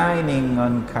reclining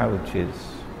on couches.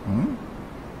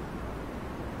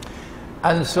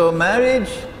 And so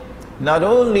marriage not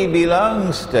only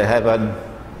belongs to heaven,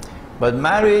 but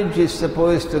marriage is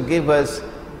supposed to give us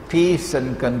peace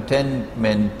and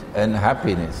contentment and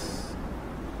happiness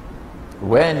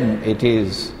when it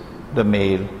is the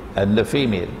male and the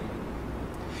female.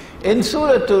 In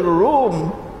Surah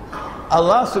Al-Rum,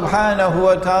 Allah subhanahu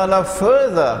wa ta'ala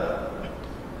further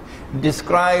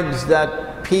describes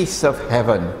that peace of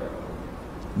heaven,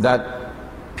 that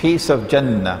peace of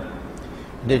Jannah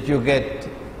that you get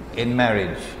in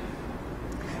marriage.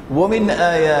 وَمِنْ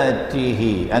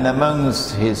آيَاتِهِ, and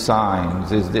amongst his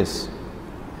signs is this,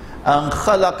 أَنْ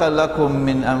خَلَقَ لَكُم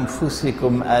مِّنْ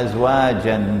أَنفُسِكُمْ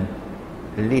أَزْوَاجًا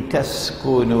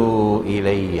لِتَسْكُنُوا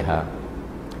إِلَيْهَا.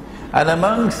 And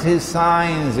amongst his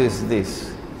signs is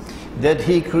this, that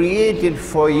he created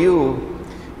for you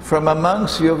from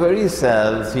amongst your very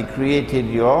selves, he created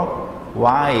your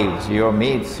wives, your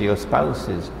mates, your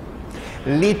spouses.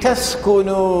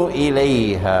 لِتَسْكُنُوا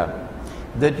إِلَيْهَا,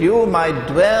 that you might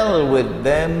dwell with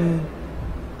them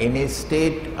in a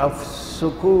state of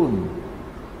sukoon.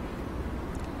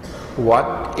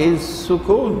 What is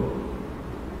sukoon?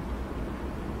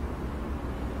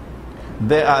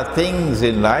 There are things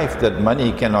in life that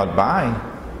money cannot buy.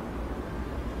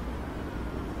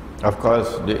 Of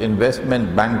course, the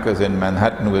investment bankers in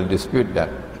Manhattan will dispute that.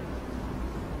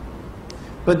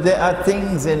 But there are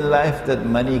things in life that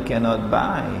money cannot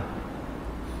buy.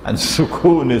 And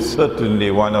sukoon is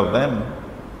certainly one of them.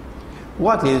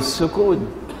 What is sukoon?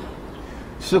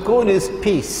 Sukoon is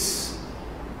peace.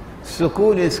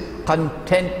 Sukoon is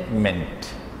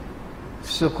contentment.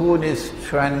 Sukoon is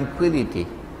tranquility.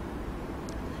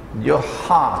 Your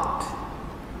heart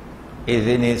is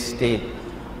in a state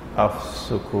of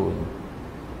sukoon.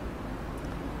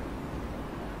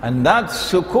 And that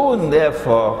sukoon,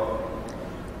 therefore,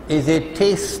 is a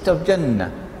taste of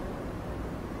Jannah.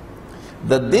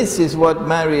 That this is what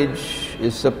marriage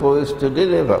is supposed to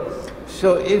deliver.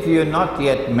 So if you're not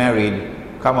yet married,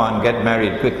 come on, get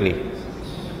married quickly.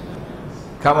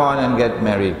 Come on and get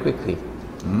married quickly.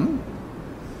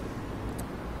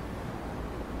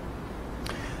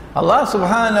 Allah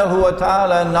subhanahu wa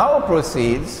ta'ala now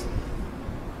proceeds,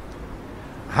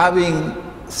 having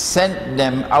sent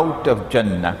them out of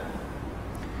Jannah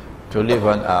to live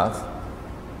on earth,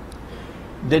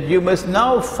 that you must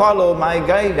now follow my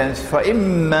guidance.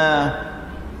 فَإِمَّا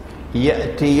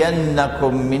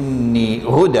يَأْتِيَنَّكُمْ مِنِّي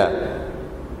هُدًى.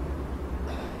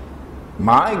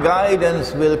 My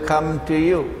guidance will come to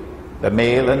you, the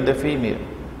male and the female.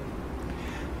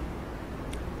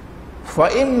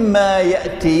 فَإِمَّا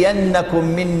يَأْتِيَنَّكُمْ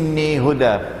مِنِّي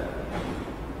هُدًى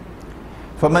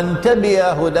فَمَنْ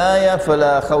تَبِعَ هُدَايَ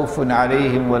فَلَا خَوْفٌ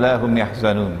عَلَيْهِمْ وَلَا هُمْ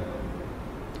يَحْزَنُونَ.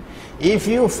 If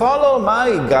you follow my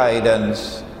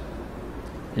guidance,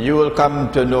 you will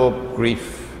come to know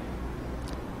grief.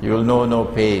 You will know no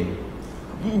pain.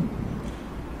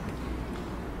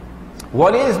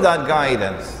 What is that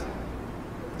guidance?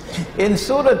 In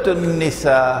Surah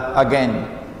An-Nisa,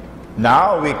 again,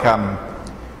 now we come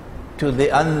to the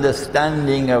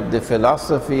understanding of the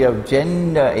philosophy of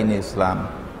gender in Islam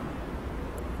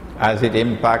as it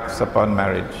impacts upon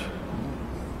marriage.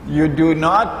 You do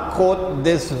not quote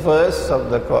this verse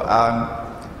of the Quran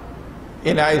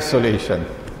in isolation.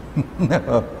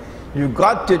 No. You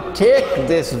got to take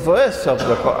this verse of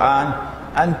the Quran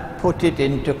and put it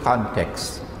into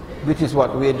context, which is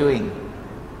what we're doing.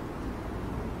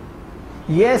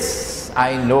 Yes,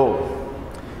 I know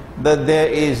that there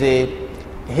is a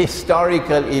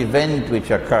historical event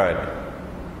which occurred,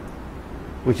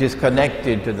 which is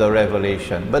connected to the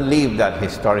revelation. But leave that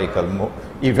historical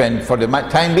event for the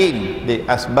time being, the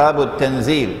Asbab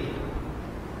al-Tanzil.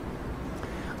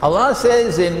 Allah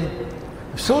says in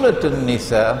Surah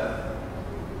An-Nisa,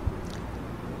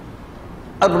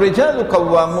 الرجال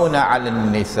قوامون على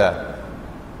النساء,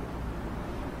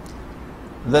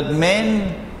 that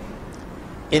men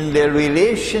in their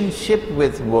relationship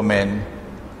with women,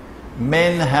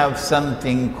 men have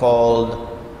something called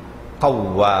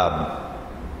qawwam.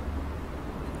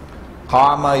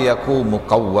 Qama yakumu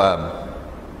qawwam.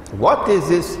 What is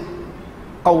this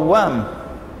qawwam?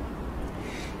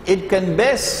 It can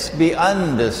best be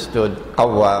understood,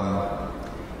 qawwam,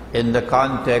 in the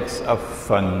context of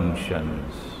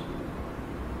functions.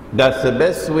 That's the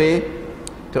best way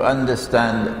to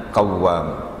understand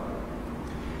qawwam.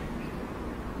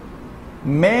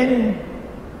 Men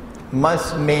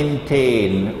must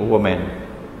maintain women.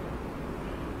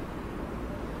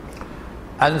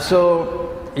 And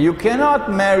so you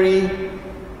cannot marry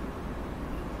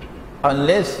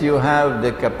unless you have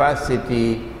the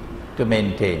capacity to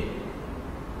maintain.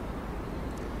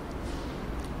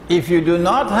 If you do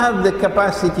not have the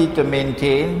capacity to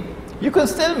maintain, you can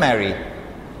still marry,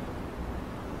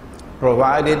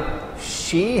 provided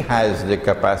she has the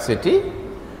capacity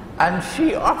and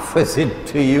she offers it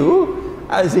to you,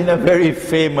 as in a very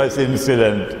famous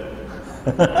incident.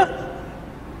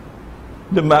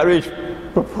 The marriage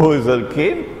proposal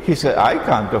came, he said, I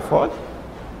can't afford.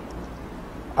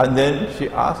 And then she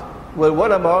asked, well,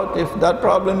 what about if that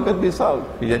problem could be solved?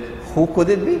 He said, who could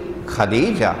it be?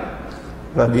 Khadija,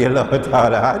 radiyallahu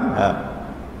ta'ala anha.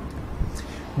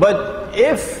 But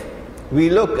if we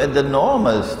look at the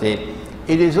normal state,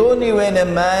 it is only when a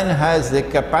man has the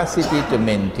capacity to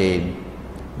maintain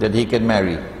that he can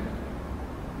marry.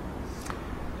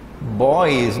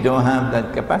 Boys don't have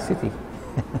that capacity.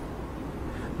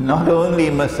 Not only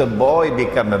must a boy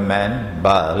become a man,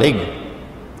 baligh,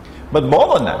 but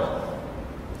more than that,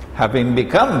 having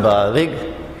become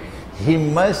baligh, he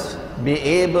must be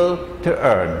able to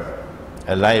earn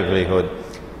a livelihood,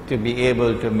 to be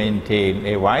able to maintain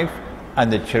a wife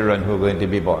and the children who are going to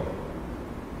be born.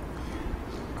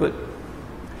 Good.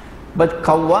 But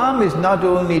qawwam is not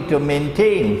only to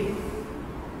maintain,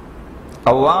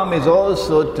 qawwam is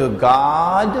also to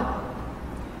guard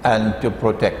and to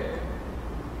protect.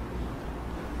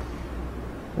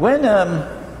 When I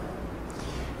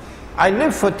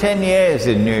lived for 10 years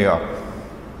in New York,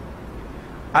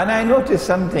 and I noticed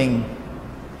something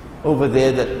over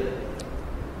there, that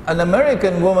an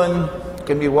American woman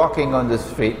can be walking on the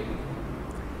street,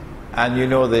 and you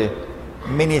know the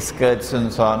mini skirts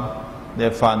and so on, they're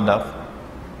fond of,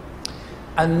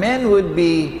 and men would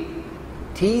be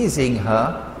teasing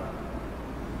her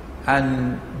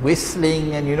and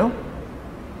whistling, and you know,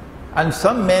 and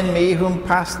some men may even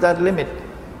pass that limit.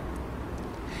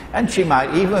 And she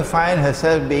might even find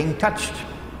herself being touched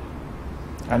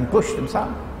and pushed and so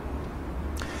on.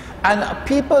 And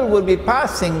people would be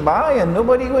passing by and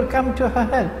nobody would come to her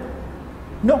help.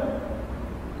 No.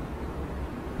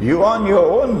 You on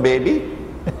your own, baby.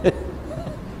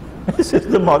 This is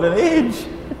the modern age.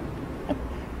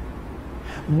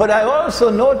 But I also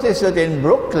noticed that in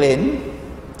Brooklyn,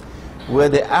 where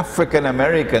the African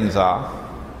Americans are,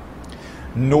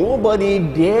 nobody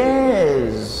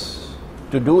dares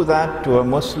to do that to a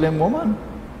Muslim woman.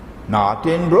 Not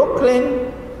in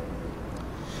Brooklyn.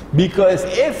 Because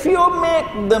if you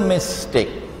make the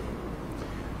mistake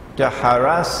to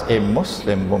harass a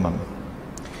Muslim woman,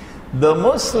 the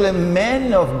Muslim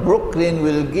men of Brooklyn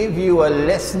will give you a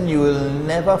lesson you will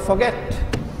never forget.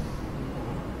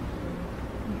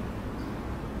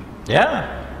 Yeah.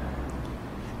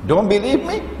 Don't believe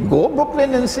me? Go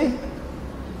Brooklyn and see.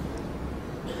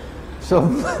 So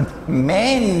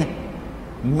men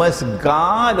must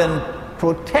guard and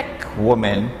protect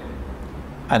women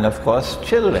and of course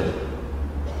children.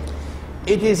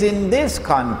 It is in this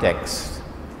context,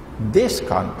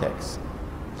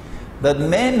 that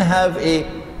men have a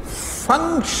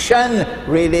function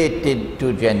related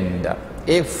to gender.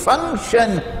 A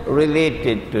function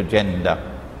related to gender.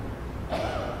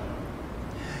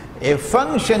 A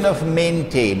function of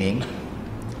maintaining,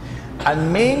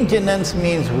 and maintenance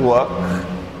means work.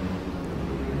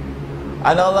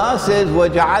 And Allah says,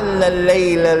 وَجَعَلْنَا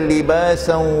اللَّيْلَ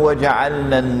لِبَاسًا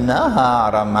وَجَعَلْنَا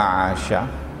النَّهَارَ مَعَاشًا.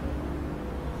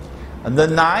 And the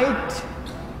night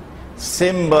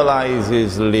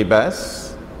symbolizes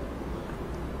libas,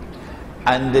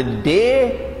 and the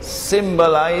day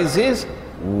symbolizes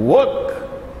work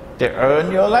to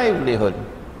earn your livelihood.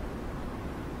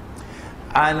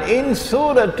 And in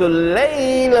Surah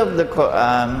Al-Layl of the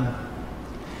Quran,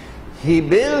 he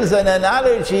builds an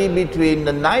analogy between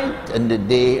the night and the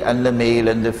day and the male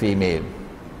and the female.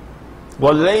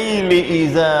 وَاللَّيْلِ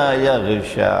إِذَا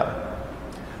يَغْشَى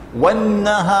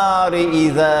وَالنَّهَارِ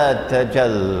إِذَا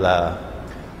تَجَلَّى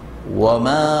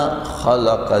وَمَا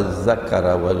خَلَقَ الذَّكَرَ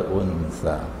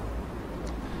وَالْأُنثَى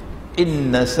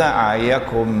إِنَّ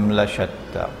سَعْيَكُمْ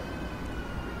لَشَتَّى.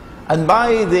 And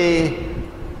by the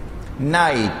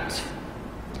night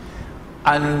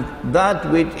and that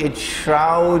which it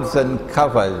shrouds and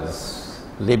covers,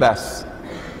 libas,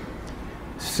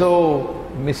 so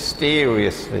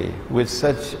mysteriously, with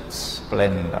such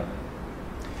splendor,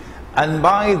 and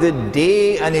by the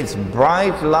day and its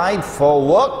bright light for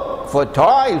work, for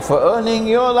toil, for earning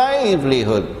your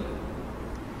livelihood.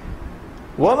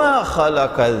 وَمَا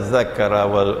خَلَقَ الذَّكَرَ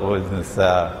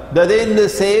وَالْأُنثَى. That in the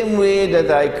same way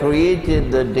that I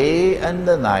created the day and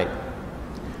the night,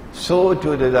 so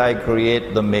too did I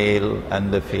create the male and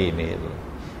the female.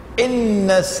 إِنَّ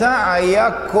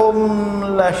سَعْيَكُمْ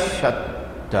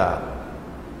لَشَتَّى.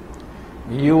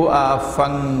 You are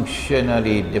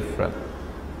functionally different.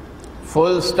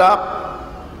 Full stop.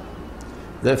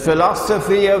 The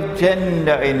philosophy of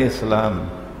gender in Islam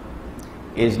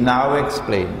is now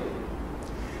explained.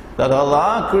 That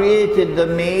Allah created the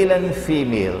male and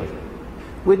female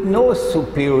with no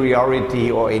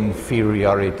superiority or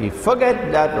inferiority.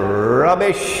 Forget that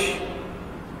rubbish.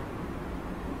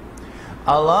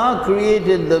 Allah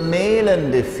created the male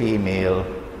and the female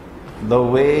the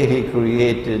way He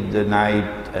created the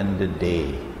night and the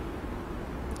day.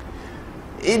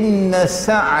 Inna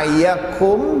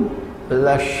sa'yakum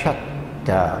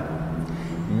lashatta.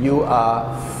 You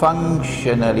are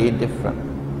functionally different.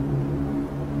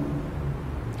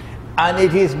 And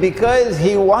it is because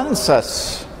he wants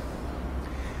us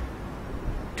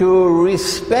to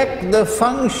respect the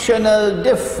functional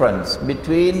difference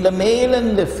between the male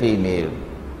and the female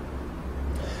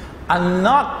and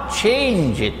not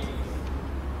change it,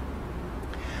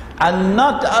 and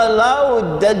not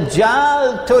allow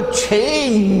Dajjal to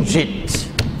change it.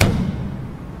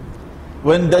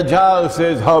 When Dajjal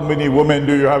says, how many women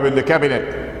do you have in the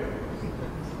cabinet?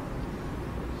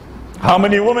 How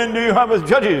many women do you have as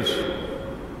judges?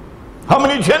 How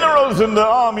many generals in the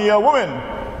army are women?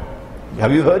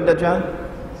 Have you heard Dajjal?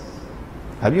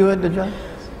 Have you heard Dajjal?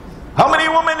 How many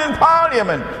women in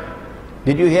parliament?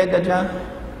 Did you hear Dajjal?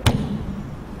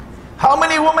 How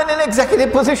many women in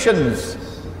executive positions?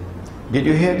 Did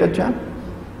you hear Dajjal?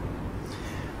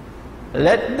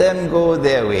 Let them go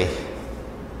their way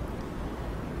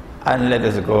and let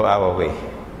us go our way.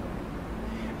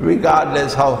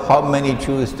 Regardless how many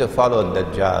choose to follow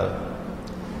Dajjal,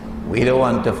 we don't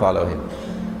want to follow him.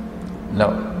 No.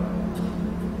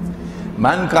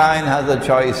 Mankind has a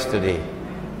choice today.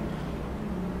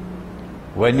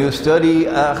 When you study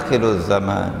Akhirul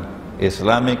Zaman,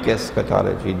 Islamic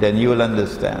eschatology, then you will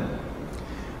understand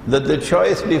that the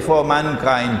choice before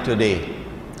mankind today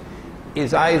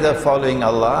is either following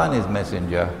Allah and His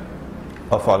Messenger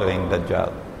or following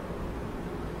Dajjal.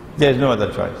 There's no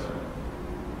other choice.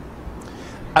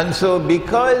 And so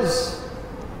because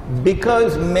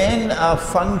men are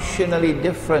functionally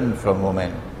different from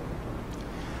women,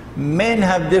 men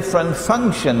have different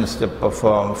functions to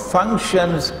perform,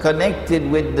 functions connected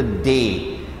with the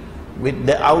day, with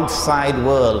the outside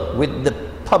world, with the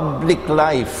public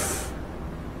life,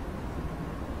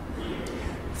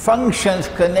 functions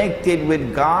connected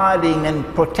with guarding and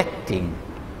protecting,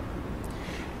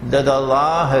 that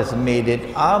Allah has made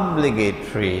it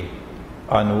obligatory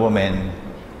on women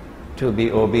to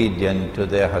be obedient to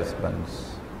their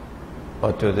husbands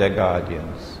or to their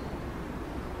guardians.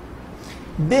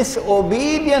 This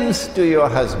obedience to your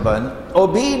husband, and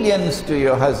obedience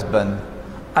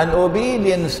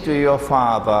to your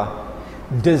father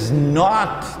does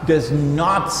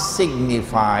not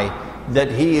signify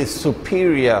that he is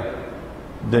superior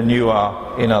than you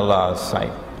are in Allah's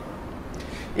sight.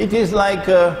 It is like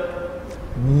a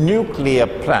nuclear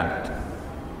plant.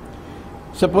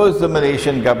 Suppose the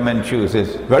Malaysian government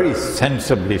chooses, very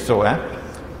sensibly so,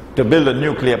 to build a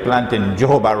nuclear plant in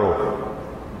Johor Bahru.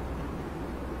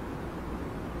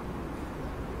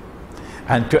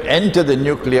 And to enter the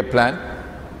nuclear plant,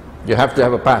 you have to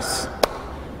have a pass.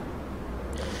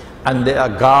 And there are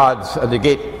guards at the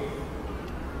gate.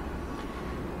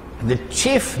 The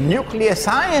chief nuclear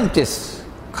scientist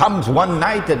comes one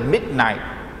night at midnight.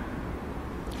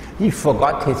 He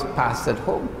forgot his pass at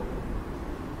home.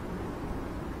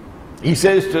 He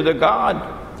says to the guard,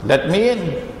 let me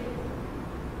in.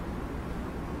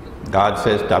 Guard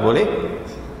says, Tabule?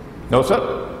 No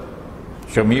sir.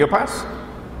 Show me your pass.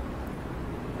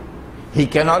 He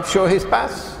cannot show his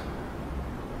pass.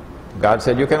 God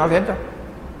said, you cannot enter.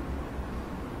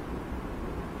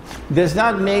 Does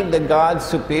not make the guard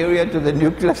superior to the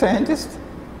nuclear scientist?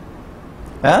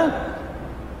 Huh?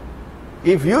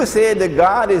 If you say the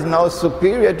guard is now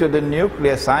superior to the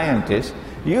nuclear scientist,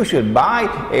 you should buy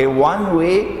a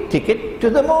one-way ticket to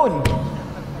the moon.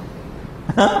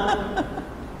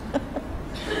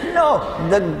 No,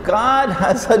 the guard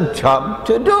has a job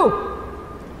to do.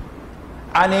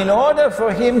 And in order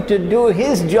for him to do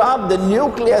his job, the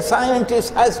nuclear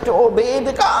scientist has to obey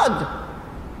the guard.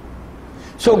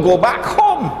 So go back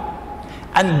home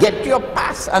and get your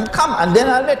pass and come, and then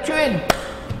I'll let you in.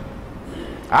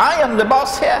 I am the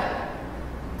boss here.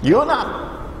 You're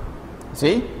not.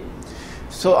 See?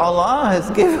 So Allah has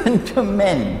given to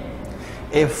men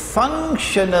a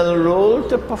functional role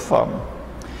to perform.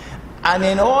 And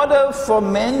in order for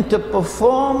men to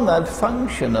perform that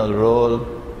functional role,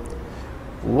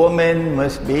 women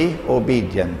must be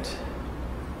obedient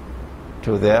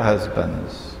to their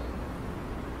husbands,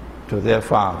 to their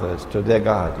fathers, to their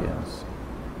guardians.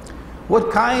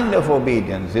 What kind of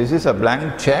obedience? Is this a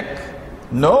blank check?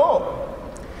 No.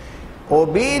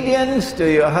 Obedience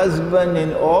to your husband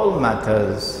in all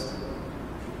matters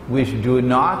which do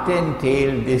not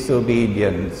entail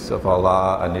disobedience of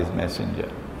Allah and His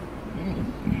Messenger.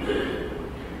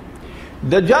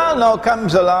 Dajjal now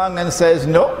comes along and says,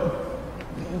 no,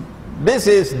 this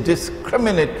is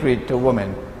discriminatory to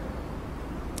women.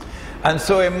 And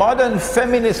so a modern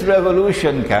feminist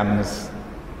revolution comes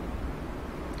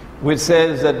which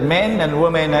says that men and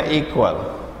women are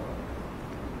equal.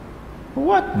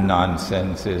 What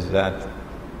nonsense is that?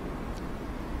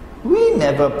 We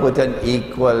never put an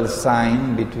equal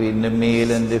sign between the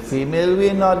male and the female.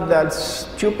 We're not that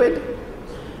stupid.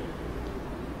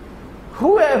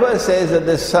 Whoever says that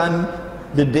the sun,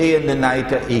 the day and the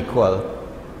night are equal?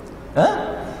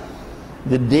 Huh?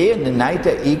 The day and the night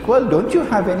are equal? Don't you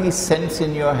have any sense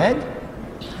in your head?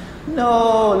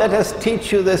 No, let us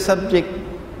teach you the subject.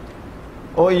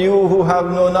 Or you who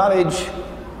have no knowledge.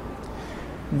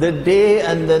 The day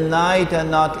and the night are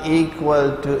not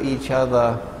equal to each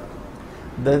other.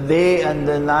 The day and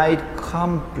the night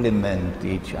complement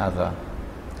each other.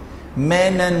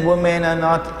 Men and women are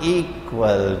not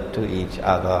equal to each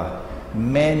other.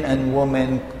 Men and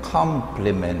women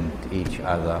complement each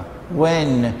other.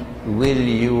 When will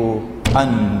you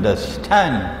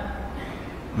understand?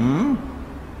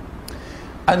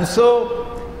 And so,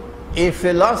 a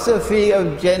philosophy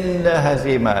of gender has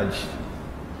emerged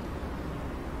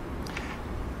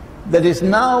that is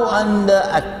now under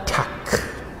attack.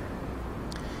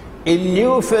 A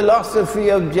new philosophy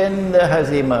of gender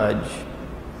has emerged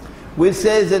which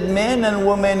says that men and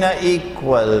women are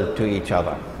equal to each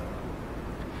other.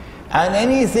 And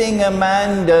anything a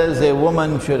man does, a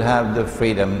woman should have the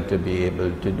freedom to be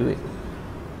able to do it.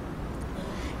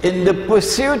 In the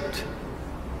pursuit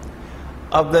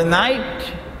of the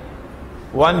night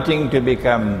wanting to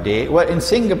become day, well, in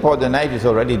Singapore the night is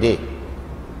already day.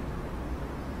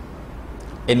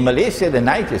 In Malaysia the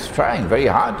night is trying very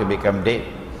hard to become day.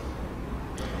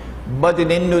 But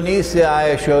in Indonesia, I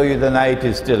assure you, the night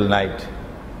is still night.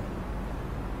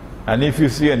 And if you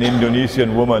see an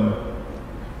Indonesian woman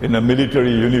in a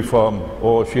military uniform,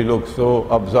 oh, she looks so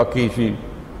abzaki, she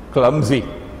clumsy.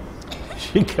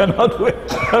 She cannot wear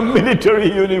a military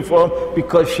uniform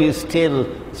because she is still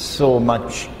so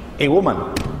much a woman.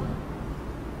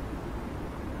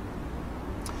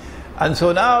 And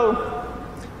so now,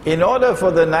 in order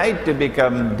for the night to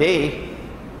become day,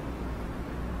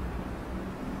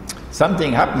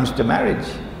 something happens to marriage.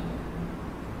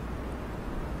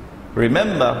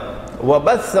 Remember,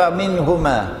 وَبَثَّ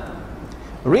مِنْهُمَا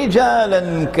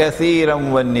رِجَالًا كَثِيرًا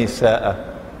وَالنِّسَاءَ,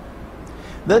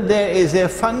 that there is a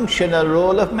functional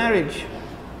role of marriage.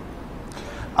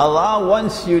 Allah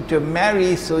wants you to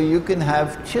marry so you can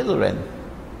have children.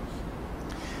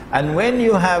 And when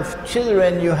you have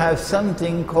children, you have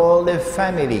something called a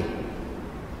family.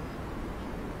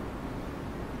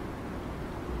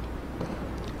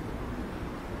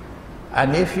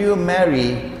 And if you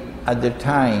marry at the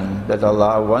time that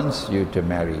Allah wants you to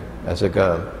marry as a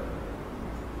girl,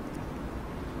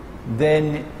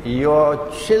 then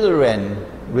your children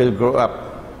will grow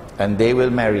up and they will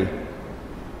marry.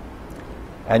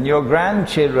 And your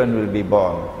grandchildren will be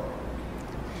born.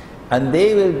 And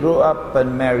they will grow up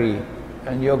and marry.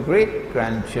 And your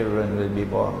great-grandchildren will be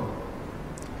born.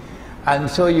 And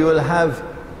so you will have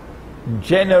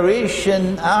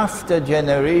generation after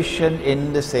generation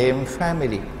in the same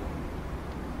family.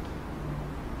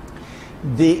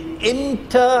 The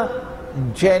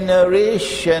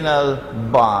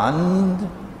intergenerational bond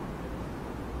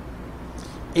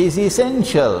is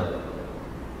essential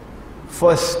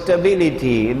for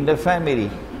stability in the family,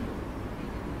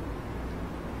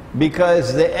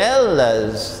 because the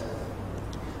elders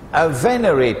are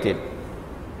venerated.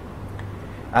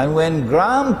 And when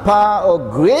grandpa or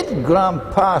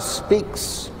great-grandpa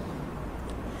speaks,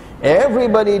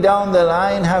 everybody down the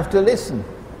line have to listen.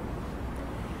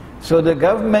 So the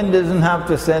government doesn't have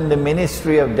to send the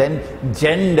Ministry of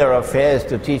Gender Affairs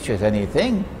to teach us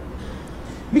anything,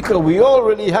 because we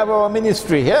already have our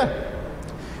ministry here.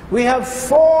 We have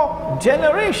 4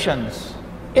 generations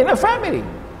in a family.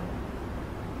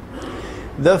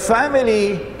 The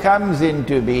family comes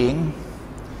into being,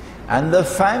 and the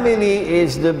family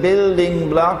is the building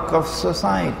block of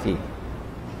society.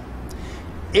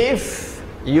 If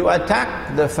you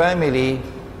attack the family,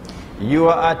 you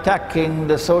are attacking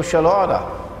the social order.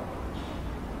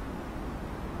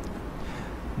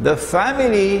 The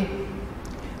family,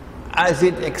 as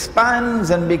it expands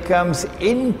and becomes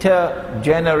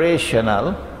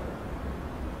intergenerational,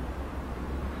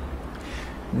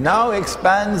 now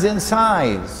expands in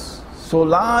size. So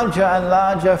larger and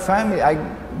larger family. I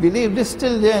believe this is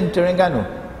still there in Terengganu.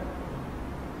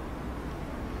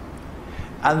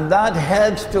 And that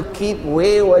helps to keep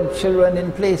wayward children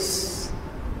in place.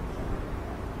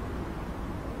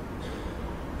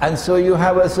 And so you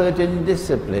have a certain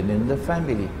discipline in the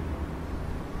family.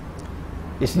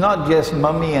 It's not just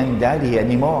mommy and daddy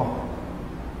anymore.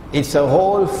 It's a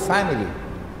whole family.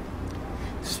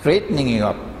 Straightening you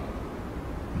up,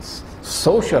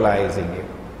 socializing you.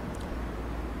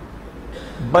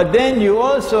 But then you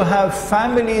also have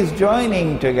families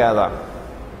joining together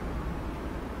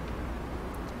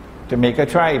to make a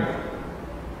tribe.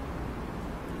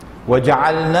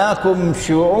 وَجَعَلْنَاكُمْ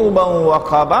شُعُوبًا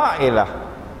وَقَبَائِلَ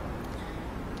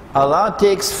Allah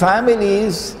takes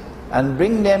families and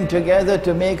bring them together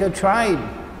to make a tribe.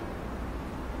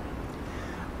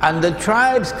 And the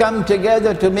tribes come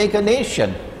together to make a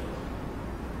nation.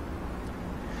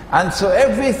 And so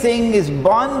everything is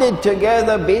bonded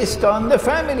together based on the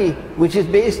family, which is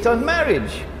based on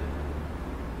marriage.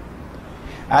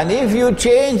 And if you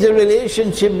change the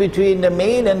relationship between the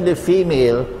male and the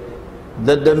female,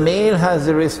 that the male has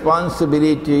the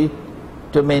responsibility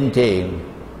to maintain.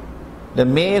 The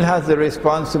male has the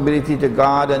responsibility to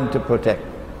guard and to protect.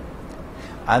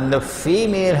 And the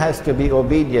female has to be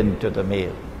obedient to the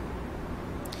male.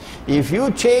 If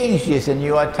you change this and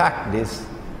you attack this,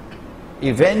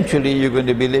 eventually you're going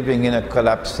to be living in a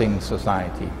collapsing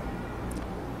society.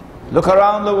 Look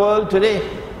around the world today.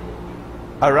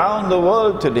 Around the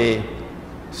world today,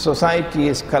 society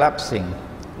is collapsing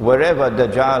wherever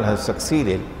Dajjal has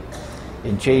succeeded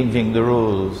in changing the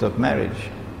rules of marriage.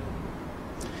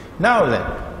 Now then,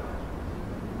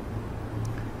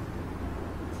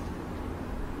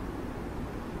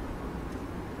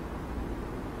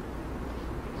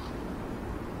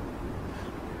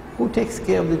 who takes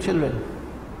care of the children?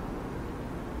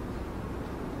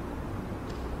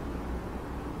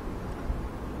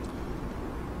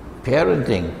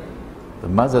 Parenting, the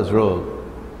mother's role,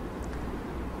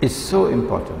 is so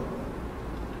important.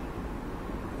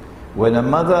 When a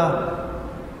mother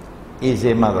is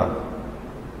a mother,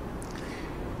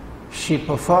 she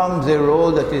performs a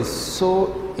role that is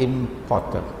so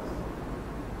important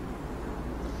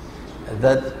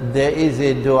that there is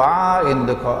a dua in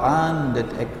the Quran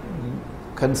that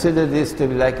consider this to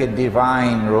be like a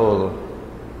divine role.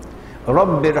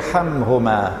 رَبِّ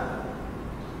ارْحَمْهُمَا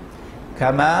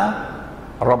كَمَا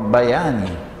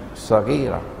رَبَّيَانِي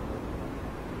صَغِيرًا.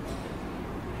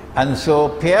 And so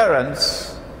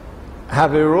parents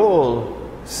have a role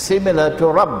similar to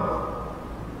Rabb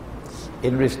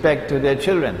in respect to their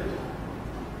children.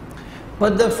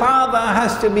 But the father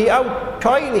has to be out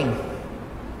toiling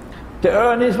to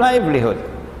earn his livelihood,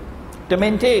 to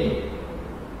maintain.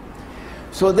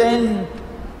 So then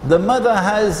the mother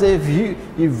has a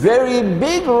very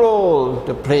big role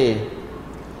to play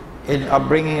in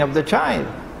upbringing of the child.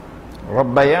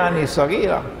 Rabbayani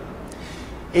Sagira.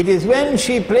 It is when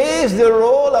she plays the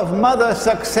role of mother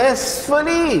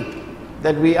successfully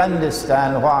that we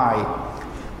understand why.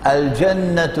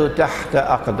 Al-Jannatu tahta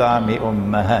aqdami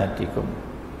ummahatikum.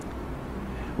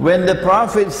 When the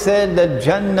Prophet said that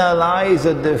Jannah lies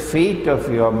at the feet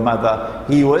of your mother,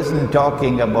 he wasn't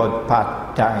talking about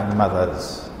part-time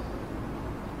mothers.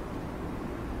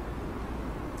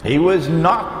 He was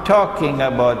not talking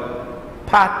about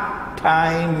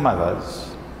part-time mothers.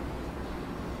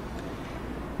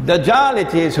 Dajjal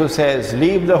it is who says,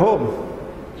 leave the home,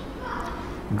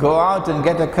 go out and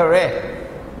get a career.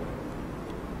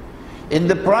 In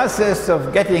the process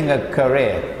of getting a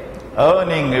career,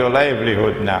 earning your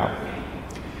livelihood now,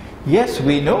 yes,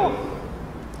 we know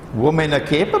women are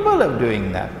capable of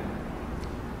doing that.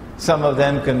 Some of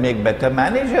them can make better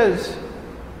managers.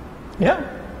 Yeah.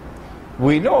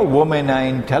 We know women are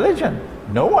intelligent.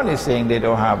 No one is saying they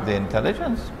don't have the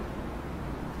intelligence.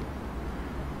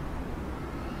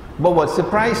 But what's the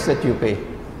price that you pay?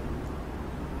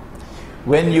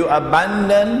 When you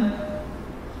abandon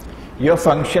your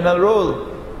functional role,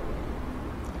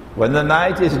 when the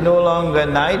night is no longer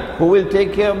night, who will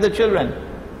take care of the children?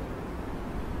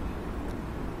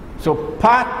 So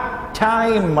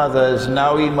part-time mothers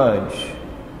now emerge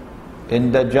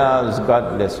in Dajjal's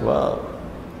godless world.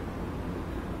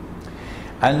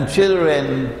 And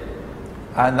children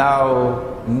are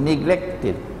now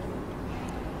neglected.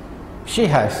 She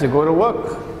has to go to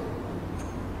work.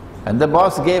 And the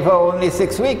boss gave her only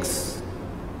 6 weeks.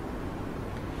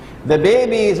 The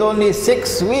baby is only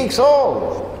 6 weeks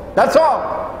old. That's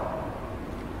all.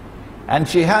 And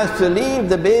she has to leave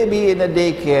the baby in a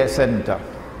daycare center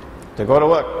to go to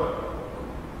work.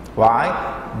 Why?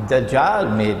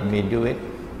 Dajjal made me do it.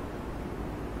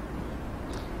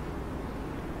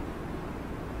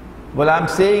 Well, I'm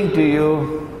saying to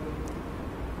you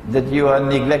that you are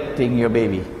neglecting your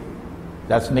baby.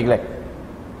 That's neglect.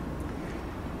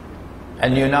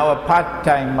 And you're now a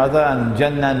part-time mother, and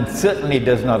Jannah certainly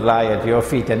does not lie at your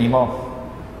feet anymore.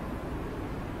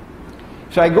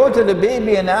 So I go to the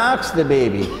baby and ask the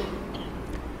baby,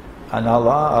 and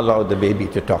Allah allowed the baby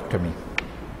to talk to me.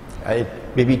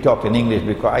 Baby talked in English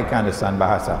because I can't understand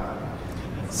Bahasa.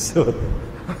 So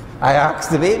I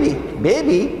asked the baby,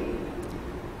 baby,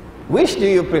 which do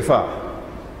you prefer?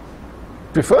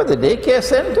 Prefer the daycare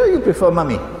center or you prefer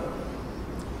mommy?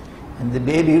 And the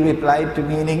baby replied to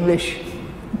me in English.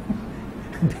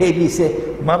 Baby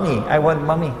said, mommy, I want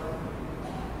mommy.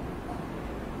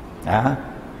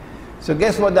 So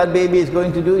guess what that baby is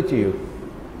going to do to you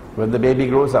when the baby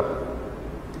grows up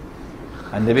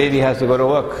and the baby has to go to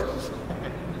work.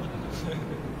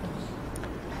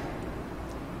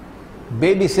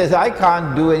 Baby says, I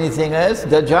can't do anything else.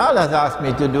 Dajjal has asked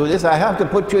me to do this. I have to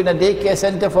put you in a daycare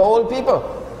center for old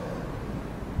people.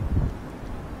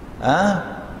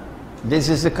 This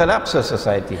is the collapse of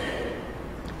society.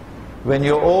 When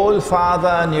your old father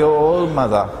and your old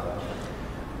mother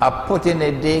are put in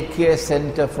a daycare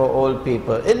center for old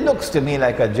people, it looks to me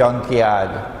like a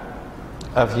junkyard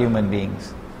of human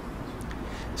beings.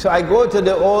 So I go to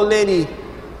the old lady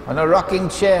on a rocking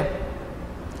chair,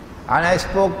 and I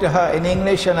spoke to her in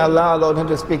English, and Allah allowed her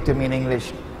to speak to me in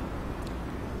English.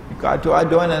 Because I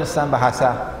don't understand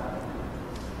Bahasa.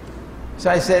 So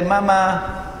I said,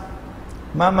 Mama,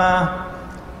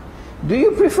 do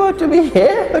you prefer to be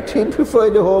here, or do you prefer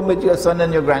to home with your son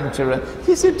and your grandchildren?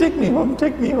 He said, take me home,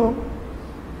 take me home.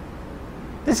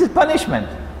 This is punishment.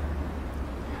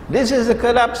 This is the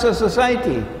collapse of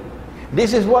society.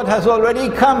 This is what has already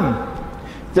come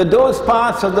to those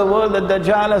parts of the world that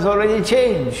Dajjal has already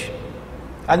changed.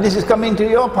 And this is coming to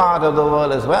your part of the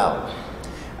world as well.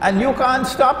 And you can't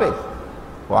stop it.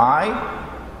 Why?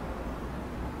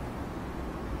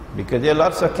 Because there are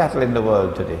lots of cattle in the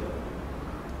world today.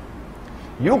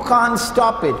 You can't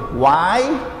stop it. Why?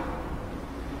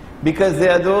 Because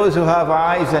there are those who have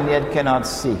eyes and yet cannot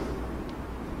see.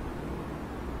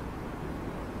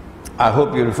 I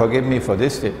hope you'll forgive me for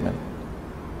this statement.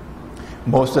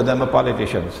 Most of them are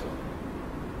politicians.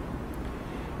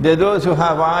 There are those who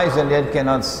have eyes and yet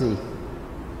cannot see.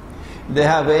 They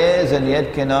have ears and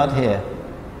yet cannot hear.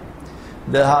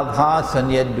 They have hearts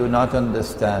and yet do not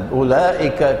understand.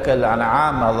 Ulaika kal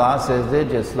an'am, Allah says they're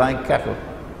just like cattle.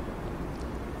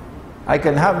 I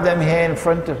can have them here in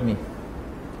front of me,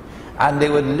 and they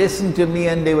will listen to me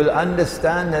and they will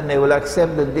understand and they will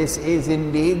accept that this is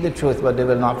indeed the truth, but they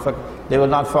will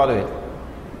not follow it.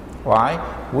 Why?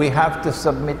 We have to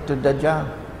submit to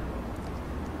Dajjal.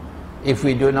 If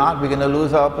we do not, we're going to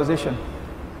lose our position.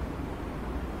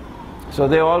 So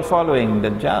they're all following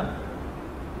Dajjal.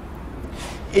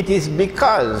 It is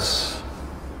because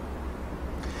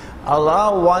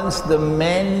Allah wants the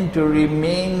men to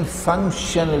remain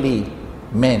functionally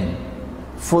men,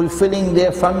 fulfilling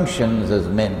their functions as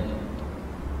men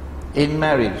in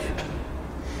marriage,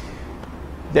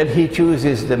 that He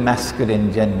chooses the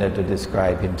masculine gender to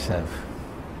describe Himself,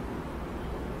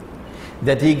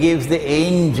 that He gives the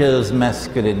angels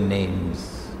masculine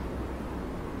names,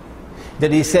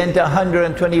 that He sent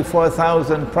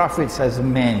 124,000 prophets as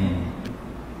men,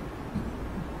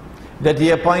 that He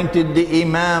appointed the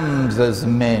imams as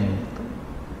men,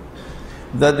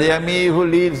 that the Amir who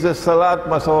leads the salat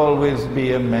must always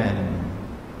be a man,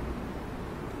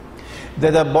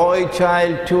 that a boy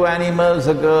child, 2 animals,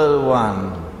 a girl,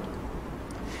 1,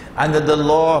 and that the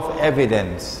law of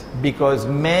evidence, because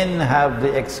men have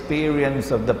the experience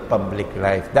of the public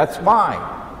life. That's why.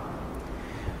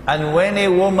 And when a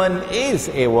woman is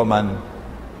a woman,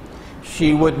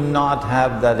 she would not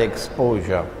have that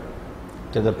exposure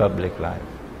to the public life.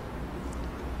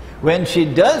 When she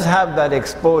does have that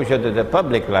exposure to the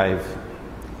public life,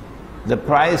 the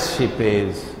price she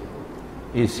pays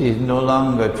is she's no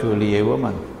longer truly a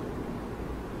woman.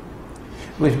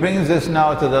 Which brings us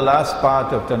now to the last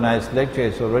part of tonight's lecture.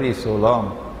 It's already so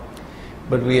long,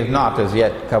 but we have not as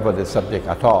yet covered the subject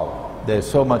at all. There's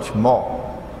so much more.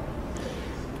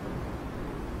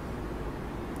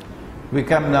 We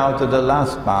come now to the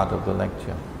last part of the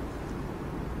lecture.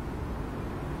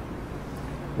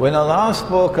 When Allah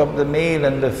spoke of the male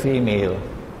and the female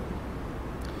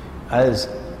as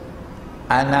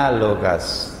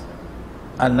analogous,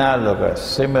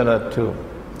 similar to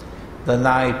the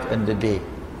night and the day,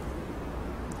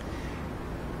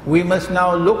 we must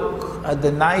now look at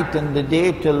the night and the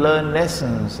day to learn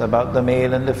lessons about the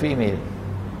male and the female.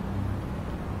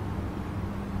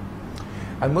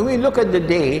 And when we look at the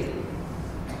day,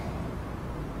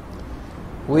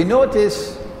 we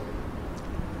notice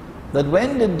that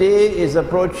when the day is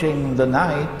approaching the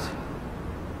night,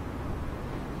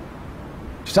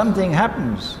 something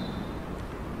happens.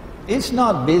 It's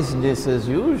not business as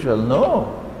usual, no.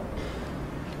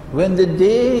 When the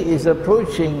day is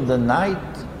approaching the night,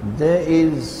 there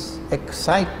is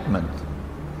excitement.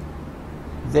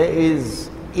 There is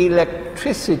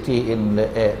electricity in the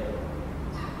air.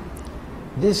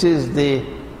 This is the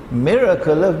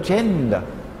miracle of gender.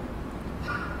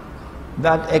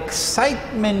 That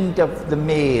excitement of the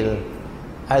male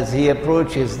as he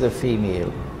approaches the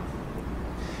female.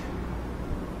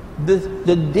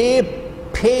 The day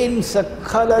paints a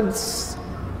colored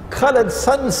colored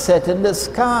sunset in the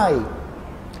sky,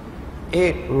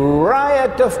 a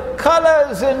riot of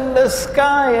colors in the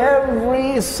sky,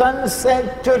 every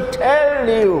sunset to tell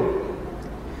you,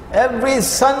 every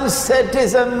sunset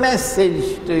is a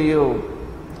message to you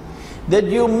that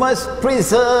you must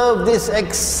preserve this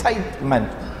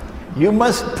excitement, you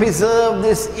must preserve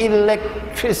this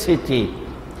electricity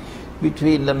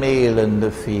between the male and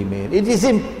the female. It is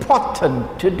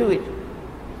important to do it.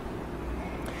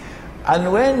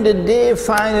 And when the day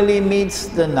finally meets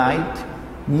the night,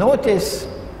 notice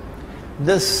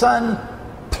the sun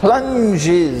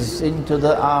plunges into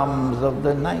the arms of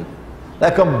the night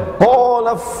like a ball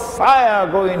of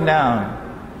fire going down.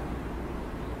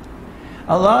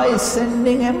 Allah is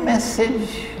sending a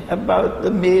message about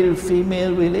the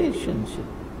male-female relationship.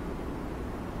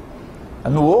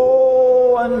 And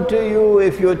woe unto you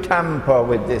if you tamper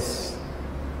with this.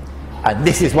 And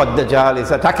this is what Dajjal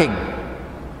is attacking.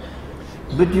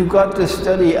 But you got to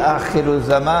study Akhirul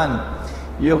Zaman.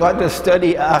 You got to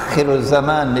study Akhirul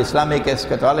Zaman, Islamic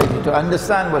eschatology, to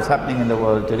understand what's happening in the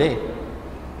world today.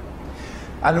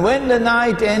 And when the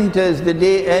night enters, the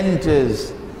day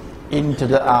enters into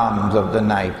the arms of the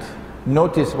night,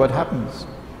 notice what happens.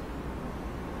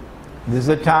 There's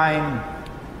a time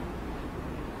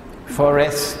for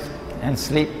rest and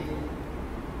sleep.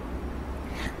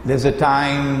 There's a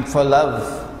time for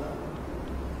love.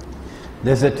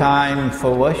 There's a time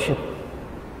for worship.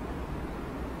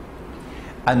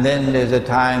 And then there's a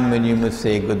time when you must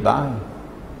say goodbye.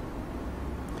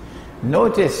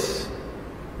 Notice,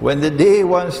 when the day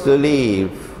wants to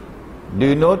leave, do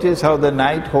you notice how the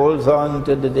night holds on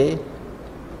to the day?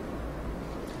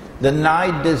 The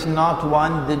night does not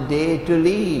want the day to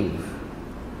leave.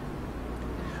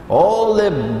 All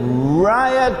the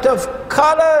riot of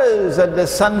colors at the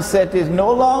sunset is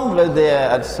no longer there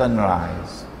at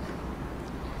sunrise.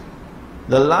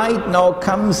 The light now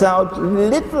comes out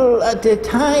little at a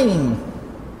time.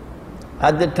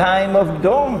 At the time of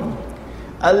dawn,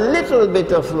 a little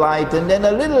bit of light, and then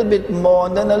a little bit more,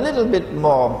 and then a little bit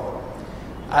more,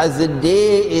 as the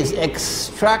day is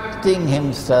extracting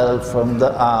himself from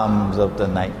the arms of the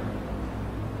night.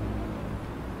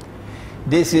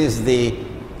 This is the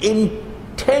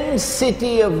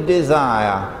intensity of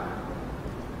desire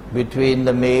between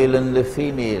the male and the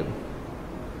female.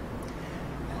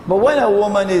 But when a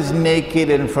woman is naked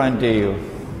in front of you,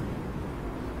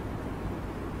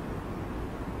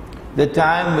 the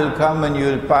time will come when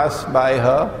you'll pass by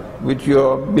her with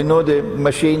your, you know, the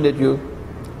machine that you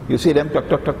see them, tuck,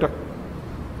 tuck, tuck, tuck.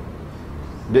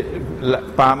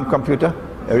 The palm computer,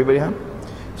 everybody have?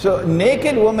 So,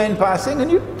 naked woman passing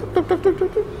and you tuck, tuck, tuck, tuck,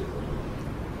 tuck, tuck.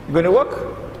 You going to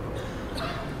work?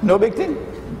 No big thing.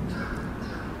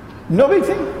 No big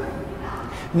thing.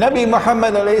 Nabi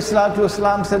Muhammad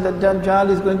ﷺ said that Dajjal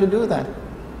is going to do that.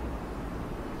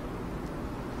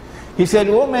 He said,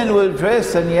 women will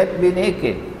dress and yet be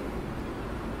naked.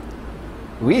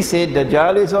 We say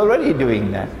Dajjal is already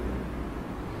doing that.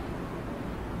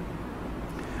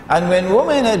 And when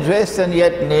women are dressed and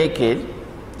yet naked,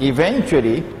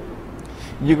 eventually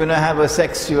you're going to have a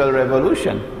sexual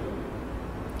revolution.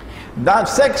 That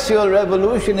sexual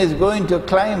revolution is going to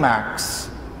climax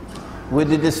with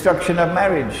the destruction of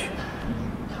marriage.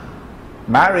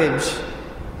 Marriage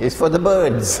is for the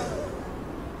birds.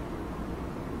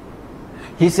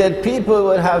 He said people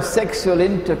will have sexual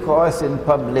intercourse in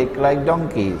public like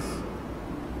donkeys.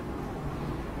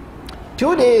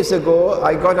 2 days ago,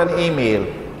 I got an email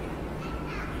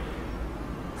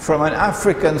from an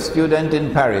African student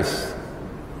in Paris.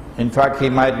 In fact, he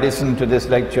might listen to this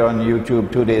lecture on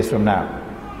YouTube 2 days from now.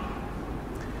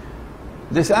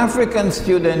 This African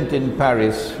student in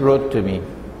Paris wrote to me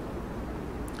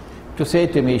to say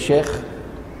to me, Sheikh,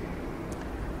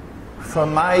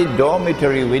 from my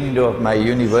dormitory window of my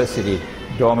university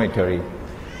dormitory,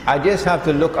 I just have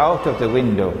to look out of the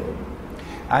window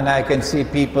and I can see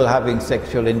people having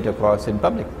sexual intercourse in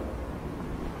public.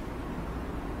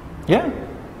 Yeah.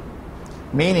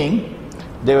 Meaning,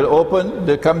 they'll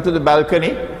come to the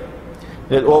balcony,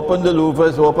 they'll open the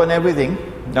louvers, open everything.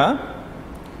 Huh?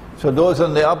 So those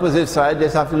on the opposite side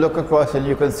just have to look across and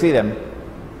you can see them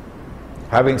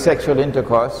having sexual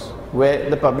intercourse where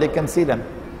the public can see them.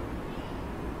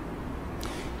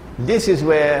 This is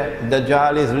where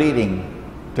Dajjal is leading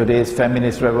today's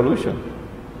feminist revolution.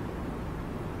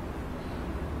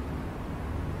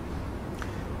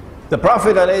 The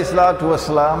Prophet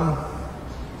ﷺ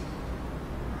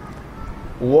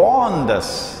warned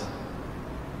us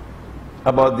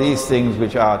about these things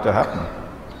which are to happen,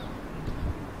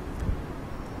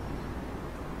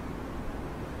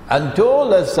 and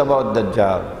told us about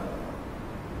Dajjal.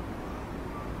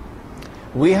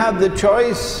 We have the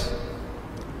choice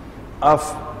of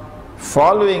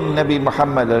following Nabi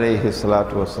Muhammad alayhi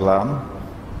salatu wasalam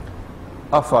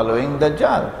or following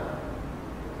Dajjal.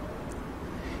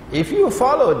 If you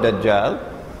follow Dajjal,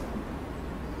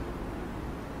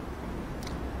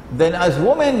 then as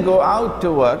women go out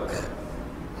to work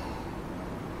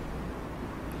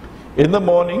in the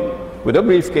morning with a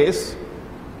briefcase,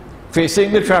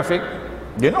 facing the traffic,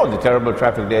 you know the terrible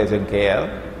traffic there is in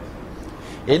KL.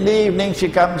 In the evening she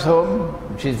comes home,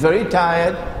 she's very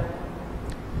tired,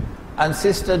 and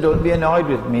sister, don't be annoyed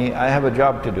with me, I have a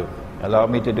job to do, allow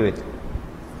me to do it.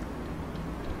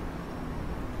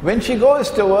 When she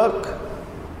goes to work,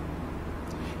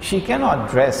 she cannot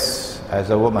dress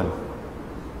as a woman.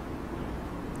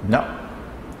 No.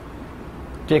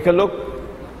 Take a look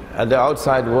at the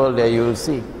outside world there, you will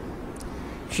see.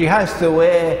 She has to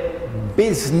wear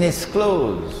business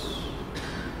clothes.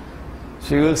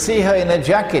 So you'll see her in a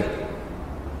jacket,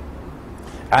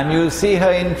 and you'll see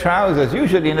her in trousers,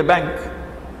 usually in a bank.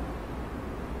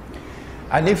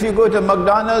 And if you go to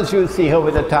McDonald's, you'll see her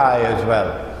with a tie as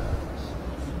well.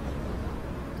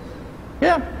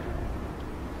 Yeah.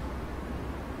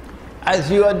 As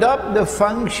you adopt the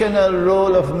functional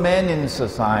role of men in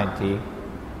society,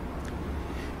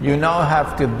 you now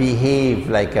have to behave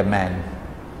like a man.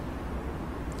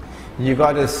 You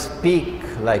got to speak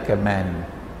like a man.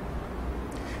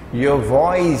 Your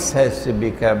voice has to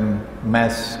become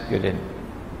masculine.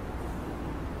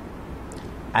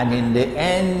 And in the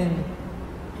end,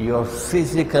 your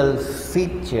physical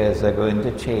features are going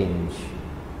to change.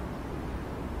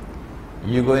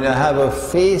 You're going to have a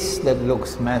face that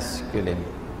looks masculine.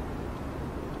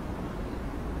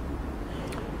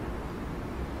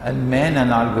 And men are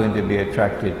not going to be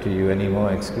attracted to you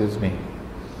anymore, excuse me.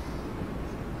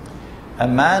 A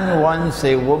man wants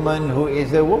a woman who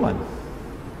is a woman.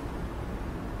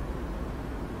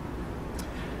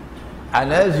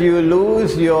 And as you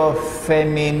lose your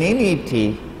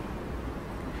femininity,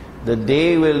 the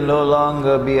day will no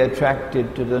longer be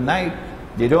attracted to the night.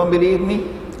 You don't believe me?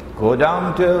 Go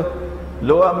down to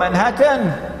Lower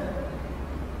Manhattan.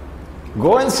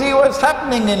 Go and see what's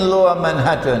happening in Lower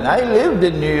Manhattan. I lived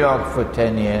in New York for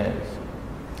 10 years.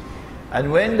 And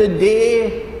when the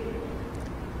day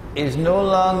is no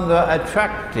longer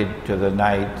attracted to the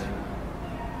night,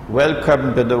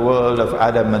 welcome to the world of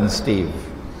Adam and Steve.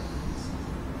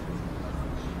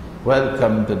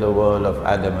 Welcome to the world of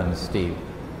Adam and Steve.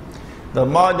 The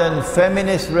modern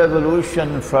feminist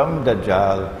revolution from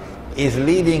Dajjal is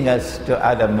leading us to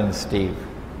Adam and Steve.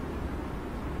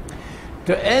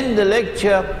 To end the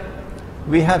lecture,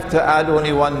 we have to add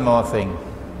only one more thing.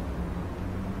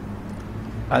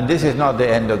 And this is not the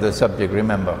end of the subject,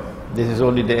 remember. This is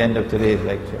only the end of today's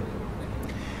lecture.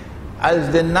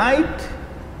 As the night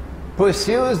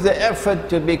pursues the effort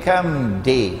to become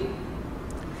day,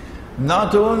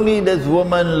 not only does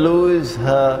woman lose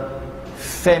her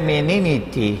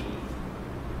femininity,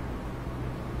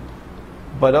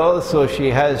 but also she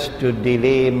has to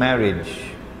delay marriage.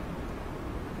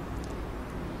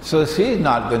 So she's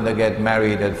not going to get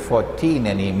married at 14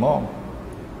 anymore.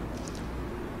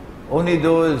 Only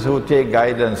those who take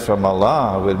guidance from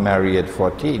Allah will marry at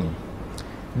 14.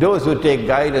 Those who take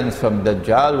guidance from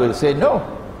Dajjal will say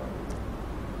no.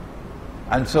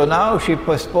 And so now she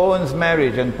postpones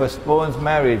marriage and postpones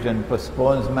marriage and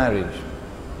postpones marriage.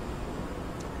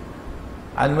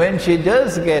 And when she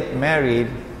does get married,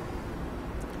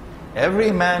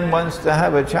 every man wants to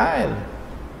have a child.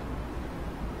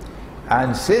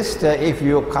 And sister, if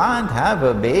you can't have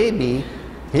a baby,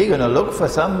 he's going to look for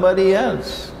somebody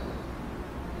else.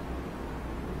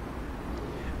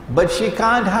 But she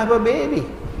can't have a baby.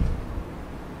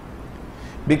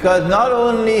 Because not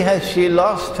only has she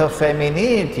lost her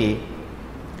femininity,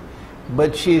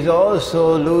 but she's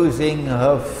also losing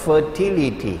her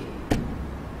fertility.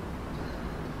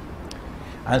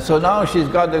 And so now she's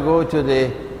got to go to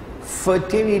the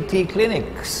fertility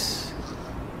clinics.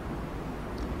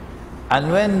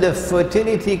 And when the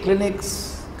fertility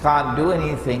clinics can't do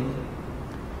anything,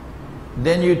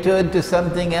 then you turn to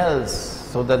something else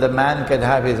so that the man can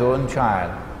have his own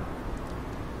child.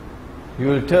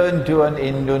 You'll turn to an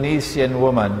Indonesian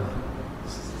woman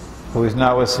who is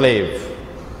now a slave.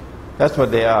 That's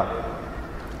what they are.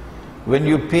 When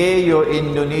you pay your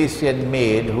Indonesian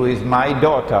maid, who is my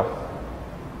daughter,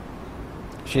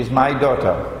 she's my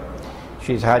daughter,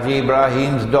 she's Haji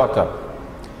Ibrahim's daughter,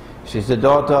 she's the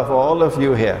daughter of all of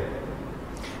you here.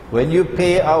 When you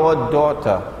pay our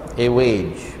daughter a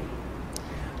wage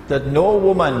that no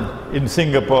woman in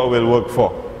Singapore will work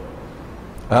for,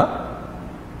 huh?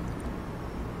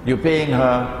 You're paying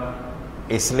her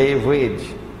a slave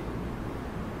wage.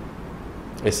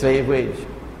 a slave wage.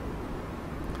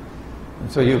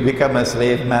 And so you become a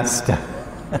slave master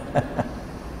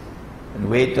and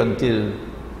wait until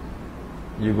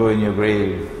you go in your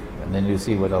grave, and then you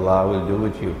see what Allah will do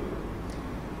with you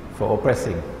for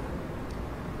oppressing.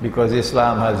 Because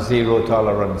Islam has zero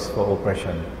tolerance for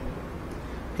oppression.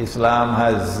 Islam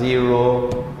has zero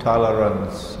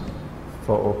tolerance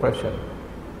for oppression.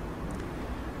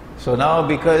 So now,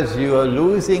 because you are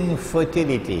losing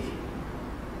fertility,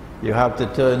 you have to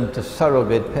turn to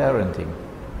surrogate parenting.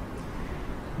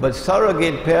 But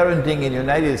surrogate parenting in the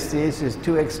United States is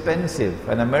too expensive.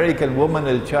 An American woman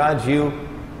will charge you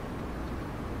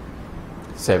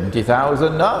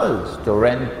 $70,000 to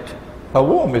rent a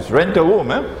womb. It's rent a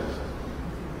womb, eh?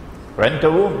 Rent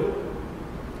a womb.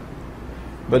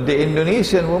 But the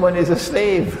Indonesian woman is a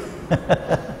slave.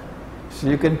 So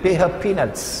you can pay her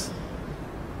peanuts.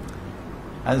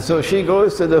 And so she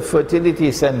goes to the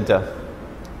fertility center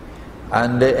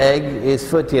and the egg is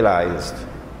fertilized.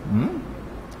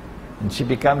 And she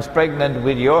becomes pregnant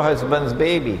with your husband's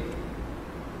baby.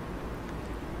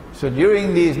 So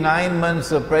during these 9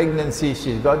 months of pregnancy,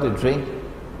 she's got to drink.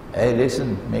 Hey,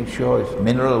 listen, make sure it's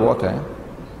mineral water. Eh?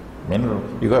 Mineral.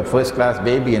 You got a first-class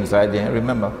baby inside there,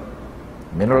 remember?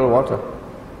 Mineral water.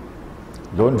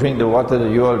 Don't drink the water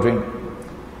that you all drink.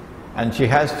 And she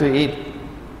has to eat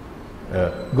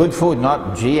good food,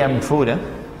 not GM food. Eh?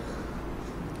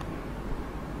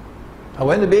 And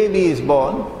when the baby is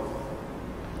born,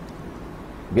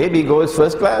 baby goes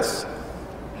first class.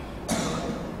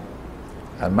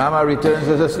 And mama returns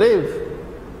as a slave.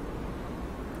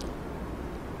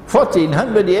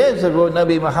 1400 years ago,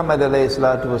 Nabi Muhammad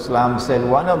ﷺ said,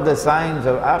 one of the signs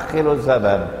of Akhirul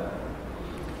Zaman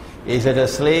is that a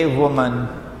slave woman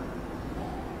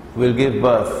will give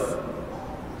birth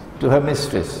to her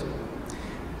mistress.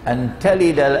 And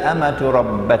talid al-amatu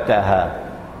rabbataha.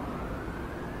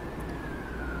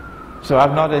 So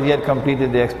I've not as yet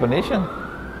completed the explanation.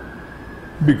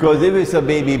 Because if it's a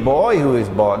baby boy who is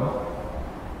born,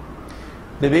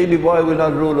 the baby boy will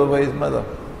not rule over his mother.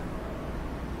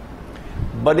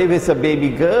 But if it's a baby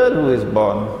girl who is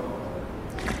born,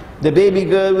 the baby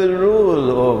girl will rule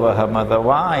over her mother.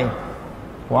 Why?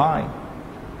 Why?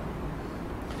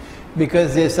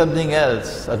 Because there's something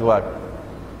else at work.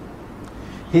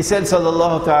 He said,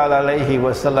 sallallahu ta'ala alayhi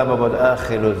wa sallam, about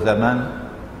Akhirul Zaman,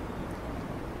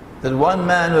 that one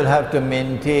man will have to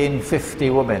maintain 50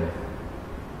 women.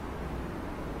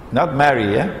 Not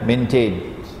marry,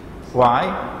 maintain.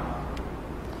 Why?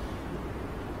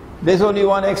 There's only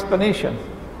one explanation.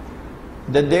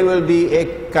 That there will be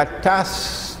a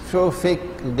catastrophic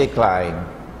decline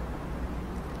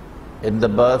in the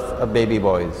birth of baby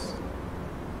boys.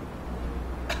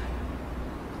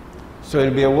 So it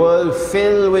will be a world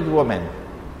filled with women.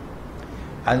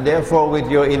 And therefore with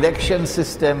your election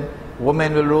system,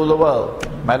 women will rule the world.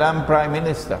 Madam Prime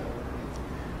Minister.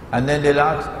 And then they'll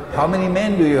ask, how many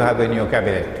men do you have in your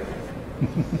cabinet?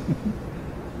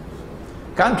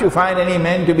 Can't you find any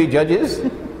men to be judges?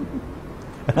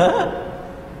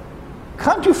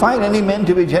 Can't you find any men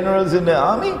to be generals in the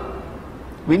army?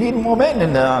 We need more men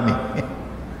in the army.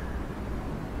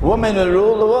 Women will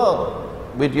rule the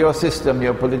world with your system,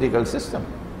 your political system.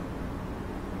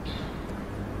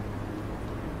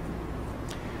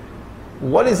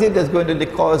 What is it that's going to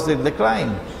cause the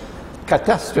decline?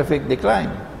 Catastrophic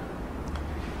decline.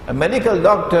 A medical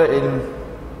doctor in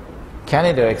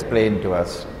Canada explained to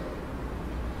us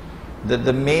that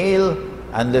the male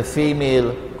and the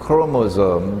female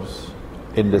chromosomes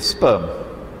in the sperm,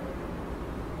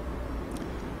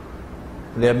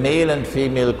 there are male and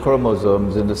female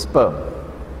chromosomes in the sperm.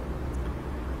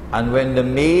 And when the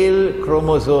male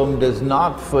chromosome does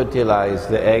not fertilize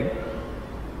the egg,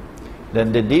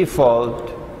 then the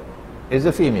default is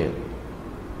a female.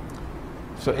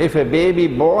 So if a baby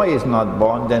boy is not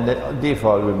born, then the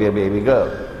default will be a baby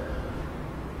girl.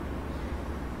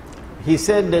 He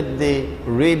said that the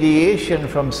radiation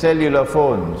from cellular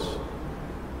phones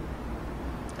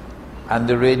and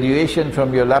the radiation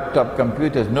from your laptop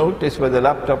computers, notice where the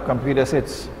laptop computer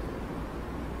sits,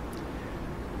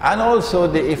 and also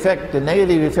the effect, the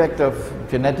negative effect of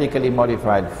genetically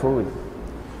modified food,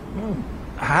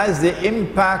 has the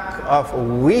impact of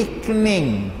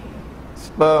weakening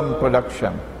sperm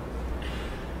production,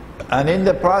 and in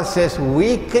the process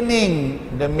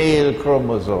weakening the male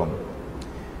chromosome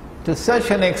to such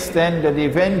an extent that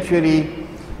eventually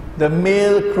the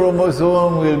male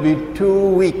chromosome will be too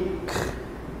weak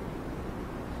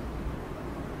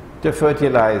to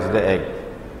fertilize the egg.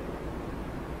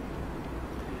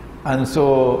 And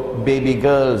so baby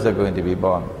girls are going to be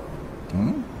born.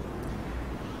 And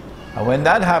when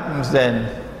that happens,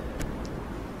 then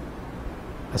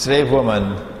a slave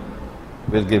woman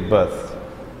will give birth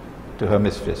to her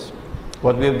mistress.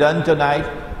 What we've done tonight,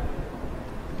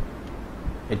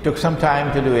 it took some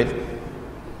time to do it,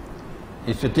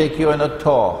 is to take you on a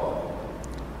tour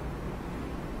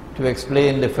to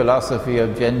explain the philosophy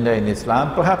of gender in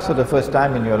Islam. Perhaps for the first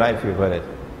time in your life you've heard it.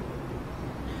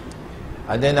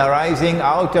 And then arising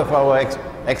out of our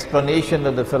explanation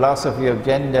of the philosophy of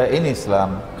gender in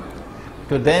Islam,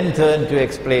 to then turn to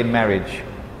explain marriage.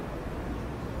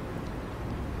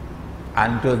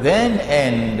 And to then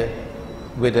end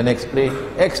with an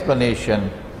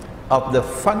explanation of the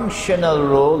functional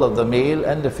role of the male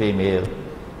and the female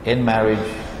in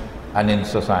marriage and in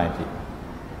society.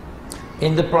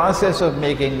 In the process of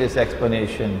making this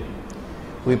explanation,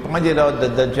 we pointed out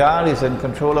that Dajjal is in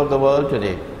control of the world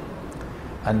today.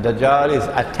 And Dajjal is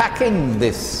attacking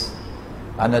this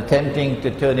and attempting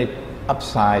to turn it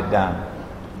upside down.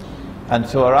 And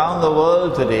so around the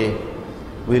world today,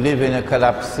 we live in a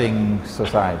collapsing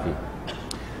society.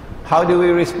 How do we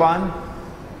respond?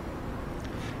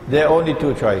 There are only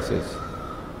two choices.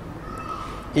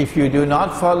 If you do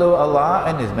not follow Allah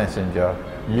and His Messenger,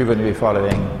 you're going to be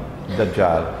following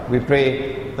Dajjal. We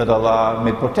pray that Allah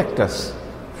may protect us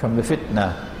from the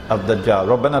fitna of Dajjal.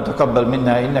 رَبَّنَا تَقَبَّلْ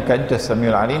مِنَّا إِنَّكَ أَنْتَ السَّمِيعُ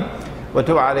الْعَلِيمُ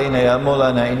وَتُبْ عَلَيْنَا يَا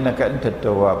مَوْلَانَا إِنَّكَ أَنْتَ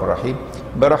التَّوَّابُ الرَّحِيمُ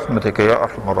بِرَحْمَتِكَ يَا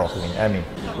أَرْحَمَ الرَّاحِمِينَ Ameen.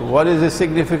 What is the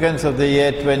significance of the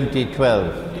year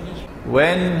 2012?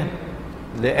 When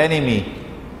the enemy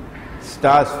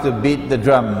starts to beat the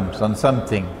drums on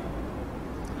something,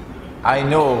 I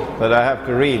know that I have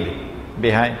to read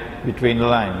between the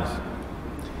lines.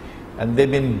 And they've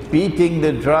been beating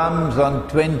the drums on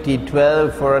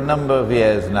 2012 for a number of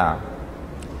years now.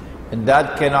 And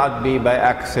that cannot be by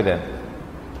accident.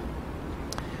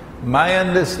 My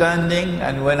understanding,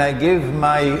 and when I give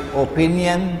my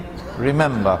opinion,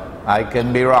 remember, I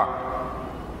can be wrong.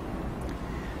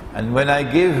 And when I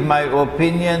give my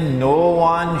opinion, no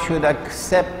one should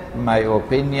accept my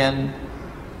opinion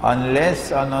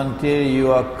unless and until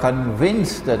you are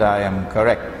convinced that I am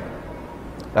correct.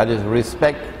 That is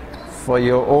respect for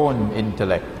your own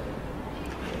intellect.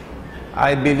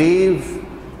 I believe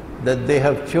that they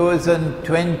have chosen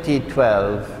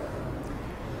 2012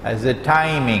 as the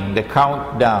timing, the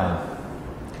countdown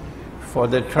for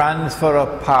the transfer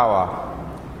of power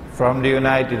from the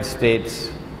United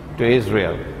States to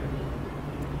Israel.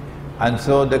 And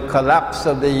so the collapse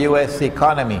of the US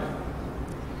economy,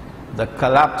 the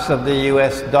collapse of the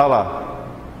US dollar,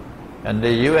 and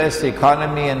the US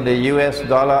economy and the US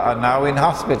dollar are now in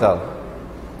hospital,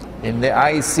 in the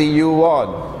ICU ward.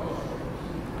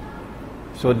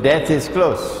 So death is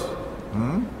close.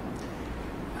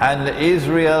 And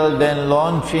Israel then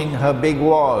launching her big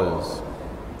wars.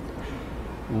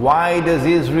 Why does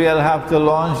Israel have to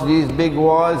launch these big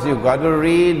wars? You've got to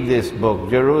read this book,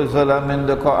 Jerusalem in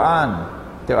the Quran,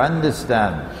 to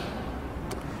understand.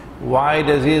 Why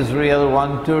does Israel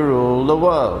want to rule the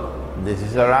world? This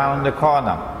is around the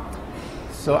corner.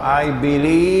 So I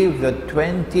believe that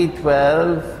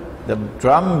 2012, the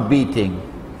drum beating,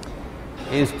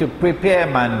 is to prepare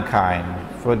mankind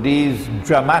for these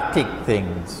dramatic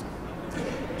things.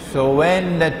 So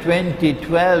when the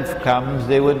 2012 comes,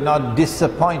 they would not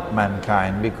disappoint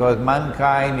mankind, because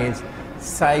mankind is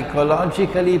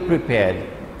psychologically prepared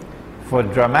for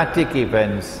dramatic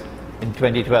events in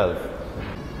 2012.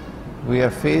 We are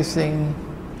facing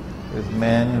with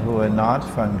men who are not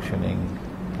functioning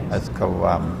as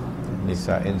Qawwam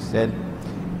Nisa. Instead,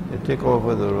 they take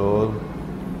over the role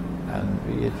and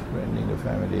be it running the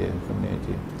family and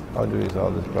community. How to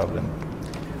resolve this problem?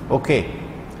 Okay.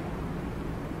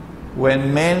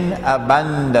 When men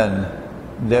abandon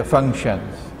their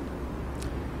functions,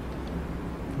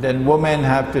 then women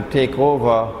have to take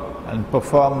over and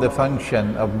perform the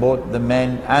function of both the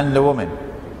men and the women.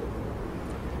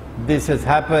 This has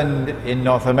happened in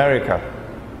North America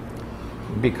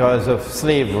because of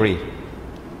slavery.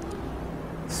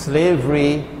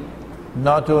 Slavery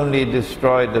not only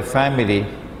destroyed the family,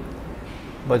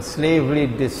 but slavery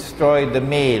destroyed the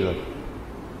male,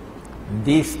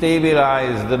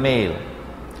 destabilized the male,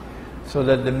 so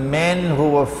that the men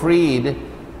who were freed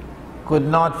could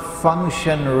not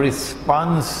function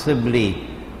responsibly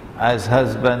as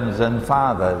husbands and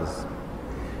fathers.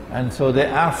 And so the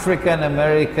African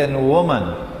American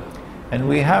woman, and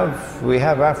we have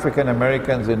African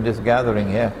Americans in this gathering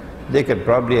here, they could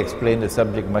probably explain the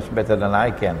subject much better than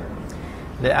I can.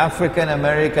 The African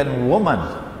American woman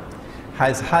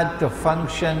has had to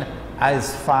function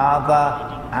as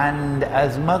father and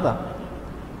as mother.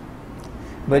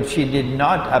 But she did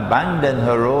not abandon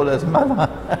her role as mother.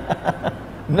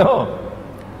 No.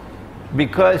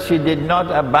 because she did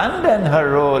not abandon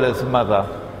her role as mother,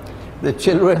 the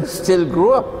children still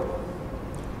grew up,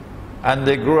 and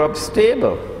they grew up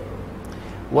stable.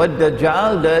 What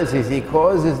Dajjal does is he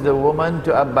causes the woman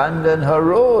to abandon her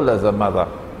role as a mother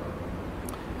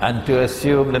and to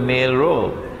assume the male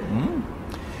role.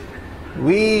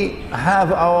 We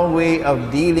have our way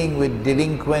of dealing with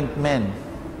delinquent men.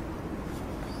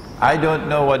 I don't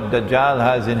know what Dajjal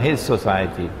has in his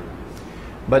society,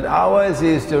 but ours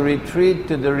is to retreat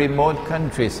to the remote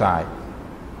countryside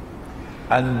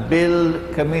and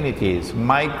build communities,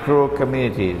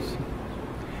 micro-communities.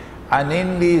 And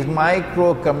in these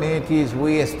micro-communities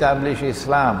we establish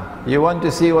Islam. You want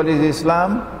to see what is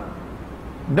Islam?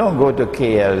 Don't go to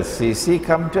KLCC,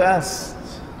 come to us.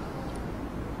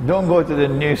 Don't go to the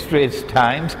New Straits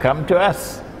Times, come to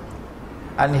us.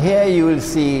 And here you will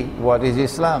see what is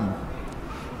Islam.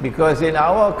 Because in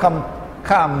our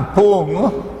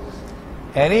kampung,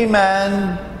 any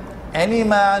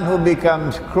man who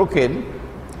becomes crooked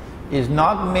is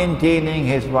not maintaining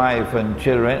his wife and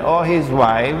children or his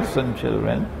wives and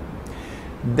children.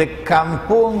 The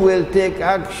kampung will take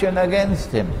action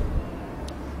against him.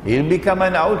 He'll become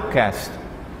an outcast.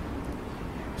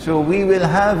 So we will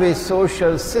have a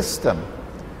social system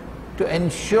to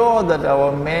ensure that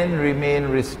our men remain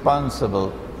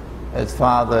responsible as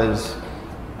fathers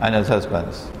and as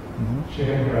husbands. Sheikh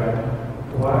Imran,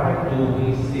 why do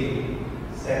we say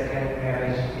second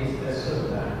marriage is the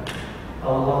sunnah?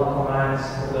 Allah commands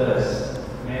us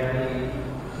marry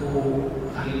 2,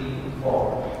 3,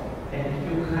 4, and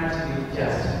you can't be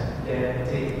just then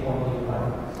take only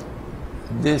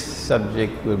one. This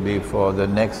subject will be for the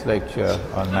next lecture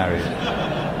on marriage.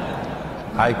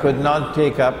 I could not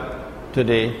take up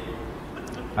today.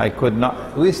 I could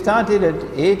not. We started at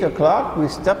 8 o'clock, we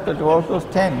stopped at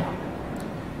almost 10.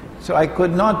 So I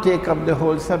could not take up the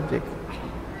whole subject.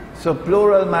 So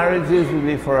plural marriages will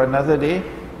be for another day.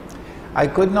 I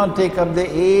could not take up the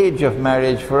age of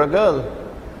marriage for a girl.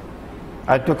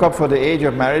 I took up for the age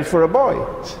of marriage for a boy.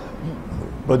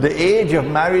 But the age of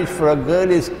marriage for a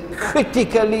girl is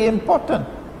critically important.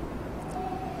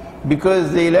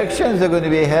 Because the elections are going to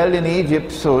be held in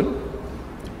Egypt soon.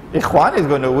 Ikhwan is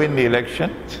going to win the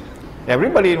election.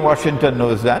 Everybody in Washington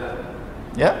knows that.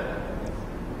 Yeah?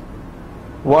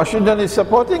 Washington is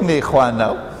supporting the Ikhwan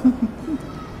now.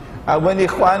 And when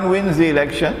Ikhwan wins the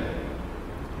election,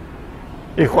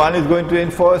 Ikhwan is going to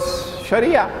enforce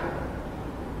Sharia.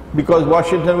 Because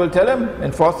Washington will tell him,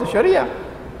 enforce the Sharia.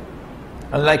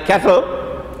 And like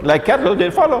cattle they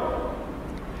follow.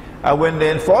 And when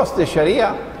they enforce the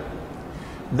Sharia,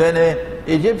 then an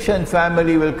Egyptian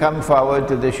family will come forward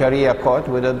to the Sharia court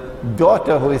with a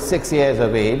daughter who is 6 years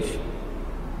of age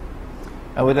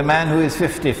and with a man who is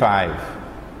 55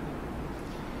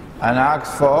 and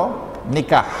ask for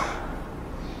nikah.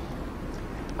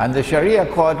 And the Sharia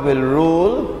court will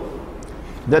rule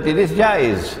that it is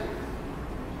jaiz.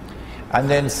 And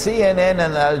then CNN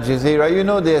and Al Jazeera, you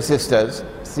know their sisters,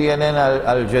 CNN,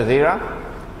 Al Jazeera,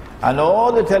 and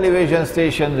all the television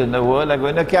stations in the world are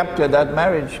going to capture that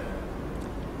marriage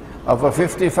of a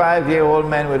 55-year-old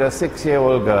man with a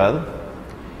 6-year-old girl,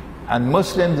 and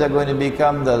Muslims are going to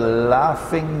become the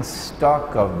laughing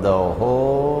stock of the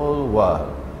whole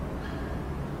world.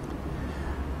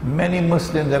 Many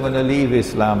Muslims are going to leave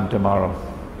Islam tomorrow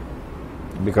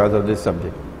because of this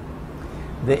subject.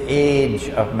 The age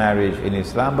of marriage in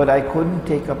Islam, but I couldn't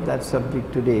take up that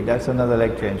subject today. That's another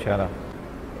lecture, inshallah.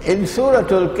 In Surah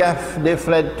Al-Kahf, they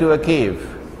fled to a cave.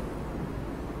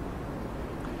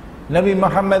 Nabi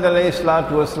Muhammad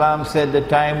ﷺ said the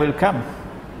time will come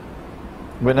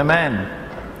when a man,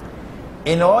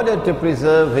 in order to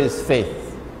preserve his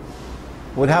faith,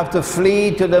 would have to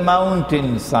flee to the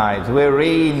mountainsides where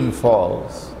rain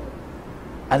falls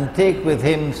and take with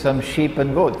him some sheep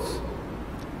and goats.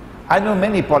 I know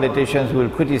many politicians who will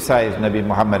criticize Nabi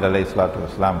Muhammad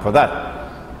ﷺ for that.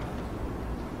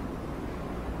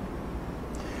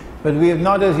 But we have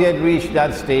not as yet reached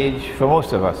that stage for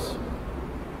most of us.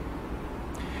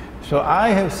 So I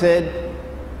have said,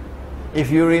 if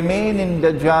you remain in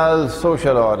Dajjal's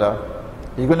social order,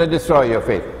 you're going to destroy your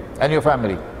faith and your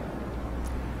family.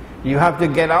 You have to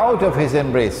get out of his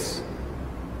embrace.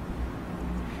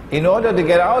 In order to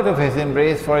get out of his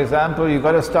embrace, for example, you've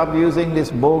got to stop using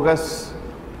this bogus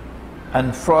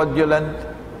and fraudulent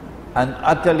and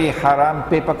utterly haram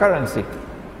paper currency.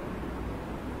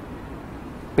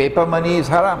 Paper money is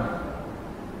haram.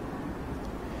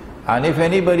 And if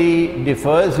anybody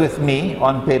differs with me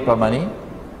on paper money,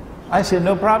 I say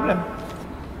no problem.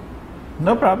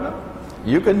 No problem.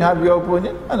 You can have your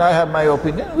opinion and I have my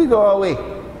opinion. We go our way.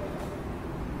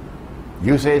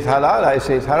 You say it's halal, I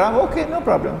say it's haram, okay, no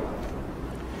problem.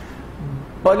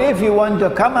 But if you want to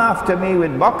come after me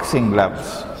with boxing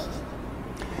gloves,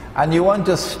 and you want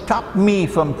to stop me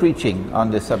from preaching on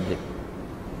this subject,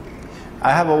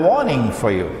 I have a warning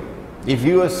for you. If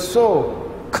you are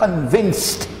so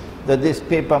convinced that this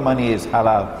paper money is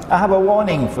halal, I have a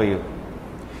warning for you.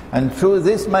 And through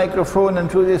this microphone and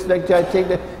through this lecture,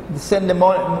 I send the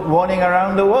warning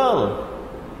around the world.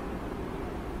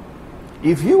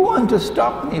 If you want to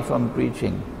stop me from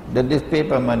preaching that this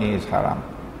paper money is haram,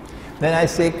 then I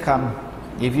say, come.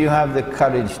 If you have the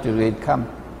courage to read, come.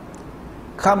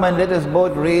 Come and let us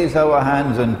both raise our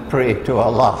hands and pray to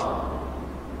Allah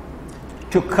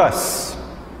to curse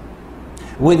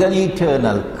with an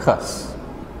eternal curse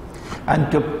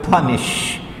and to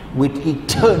punish with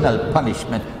eternal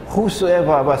punishment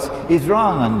whosoever of us is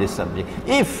wrong on this subject.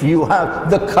 If you have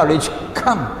the courage,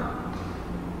 come.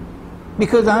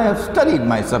 Because I have studied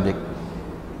my subject.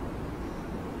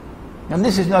 And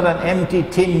this is not an empty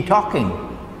tin talking.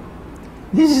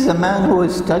 This is a man who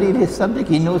has studied his subject.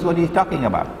 He knows what he's talking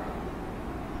about.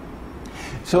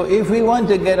 So if we want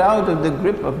to get out of the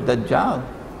grip of Dajjal,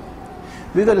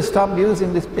 we've got to stop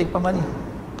using this paper money.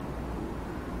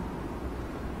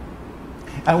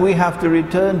 And we have to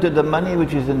return to the money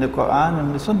which is in the Quran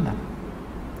and the Sunnah,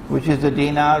 which is the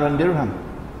dinar and dirham.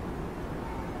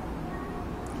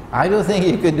 I don't think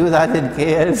you can do that in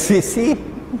KLCC.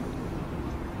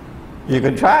 You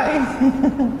can try.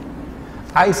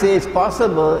 I say it's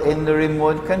possible in the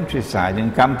remote countryside,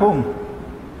 in kampung.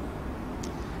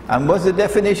 And what's the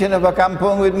definition of a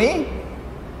kampung with me?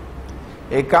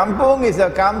 A kampung is a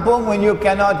kampung when you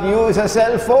cannot use a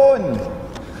cell phone.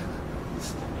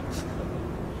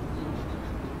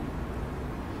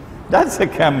 That's a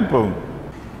kampung.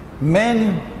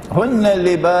 Men hunna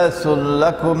libasun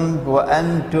lakum wa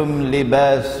antum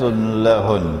libasun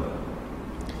lahun.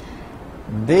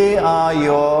 They are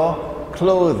your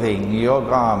clothing, your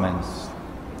garments,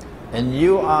 and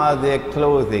you are their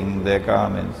clothing, their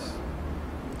garments.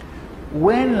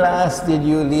 When last did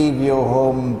you leave your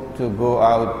home to go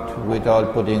out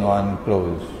without putting on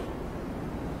clothes?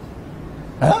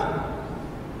 Huh?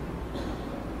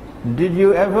 Did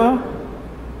you ever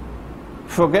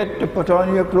forget to put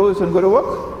on your clothes and go to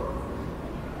work?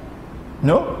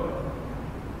 No?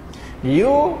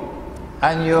 You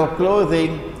and your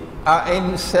clothing are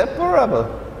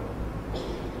inseparable.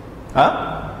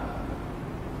 Huh?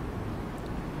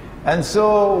 And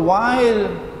so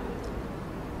while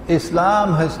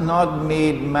Islam has not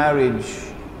made marriage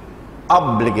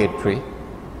obligatory,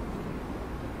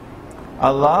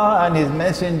 Allah and His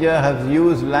Messenger have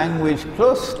used language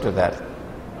close to that.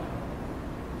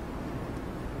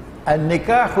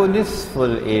 An-nikahu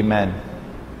nisful iman.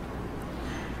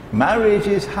 Marriage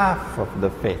is half of the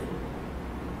faith.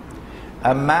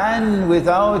 A man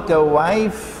without a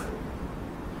wife,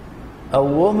 a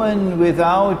woman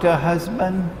without a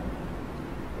husband,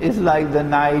 is like the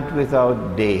night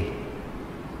without day.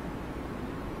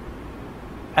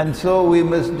 And so we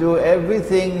must do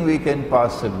everything we can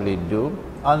possibly do,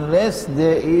 unless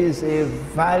there is a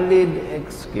valid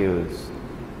excuse.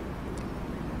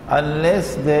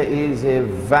 Unless there is a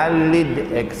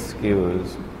valid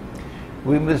excuse,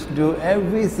 we must do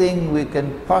everything we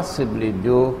can possibly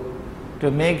do to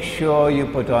make sure you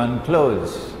put on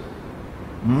clothes.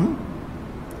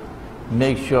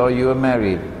 Make sure you are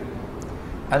married.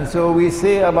 And so we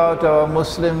say about our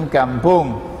Muslim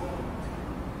kampung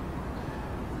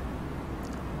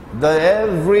that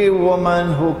every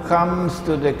woman who comes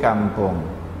to the kampung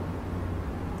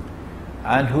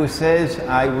and who says,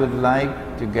 I would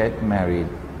like to get married,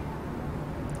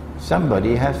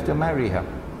 somebody has to marry her.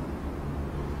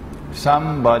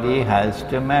 Somebody has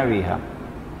to marry her.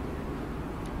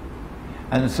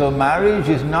 And so marriage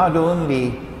is not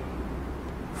only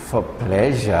for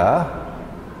pleasure,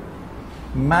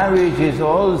 marriage is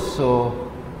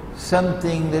also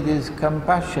something that is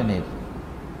compassionate,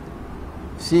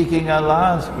 seeking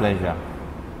Allah's pleasure.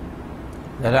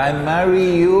 That I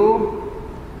marry you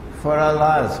for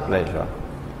Allah's pleasure.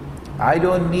 I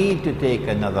don't need to take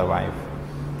another wife.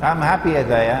 I'm happy as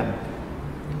I am.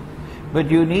 But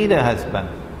you need a husband.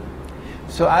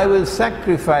 So I will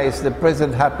sacrifice the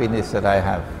present happiness that I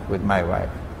have with my wife.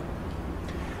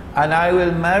 And I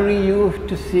will marry you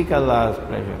to seek Allah's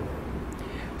pleasure.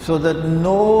 So that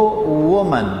no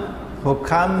woman who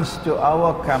comes to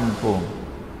our kampung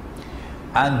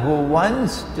and who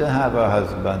wants to have a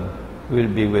husband will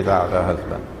be without a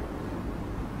husband.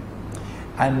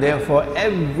 And therefore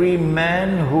every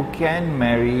man who can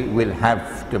marry will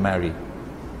have to marry.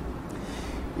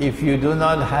 If you do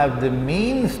not have the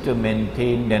means to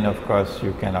maintain, then of course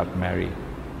you cannot marry.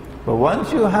 But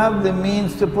once you have the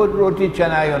means to put roti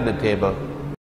canai on the table,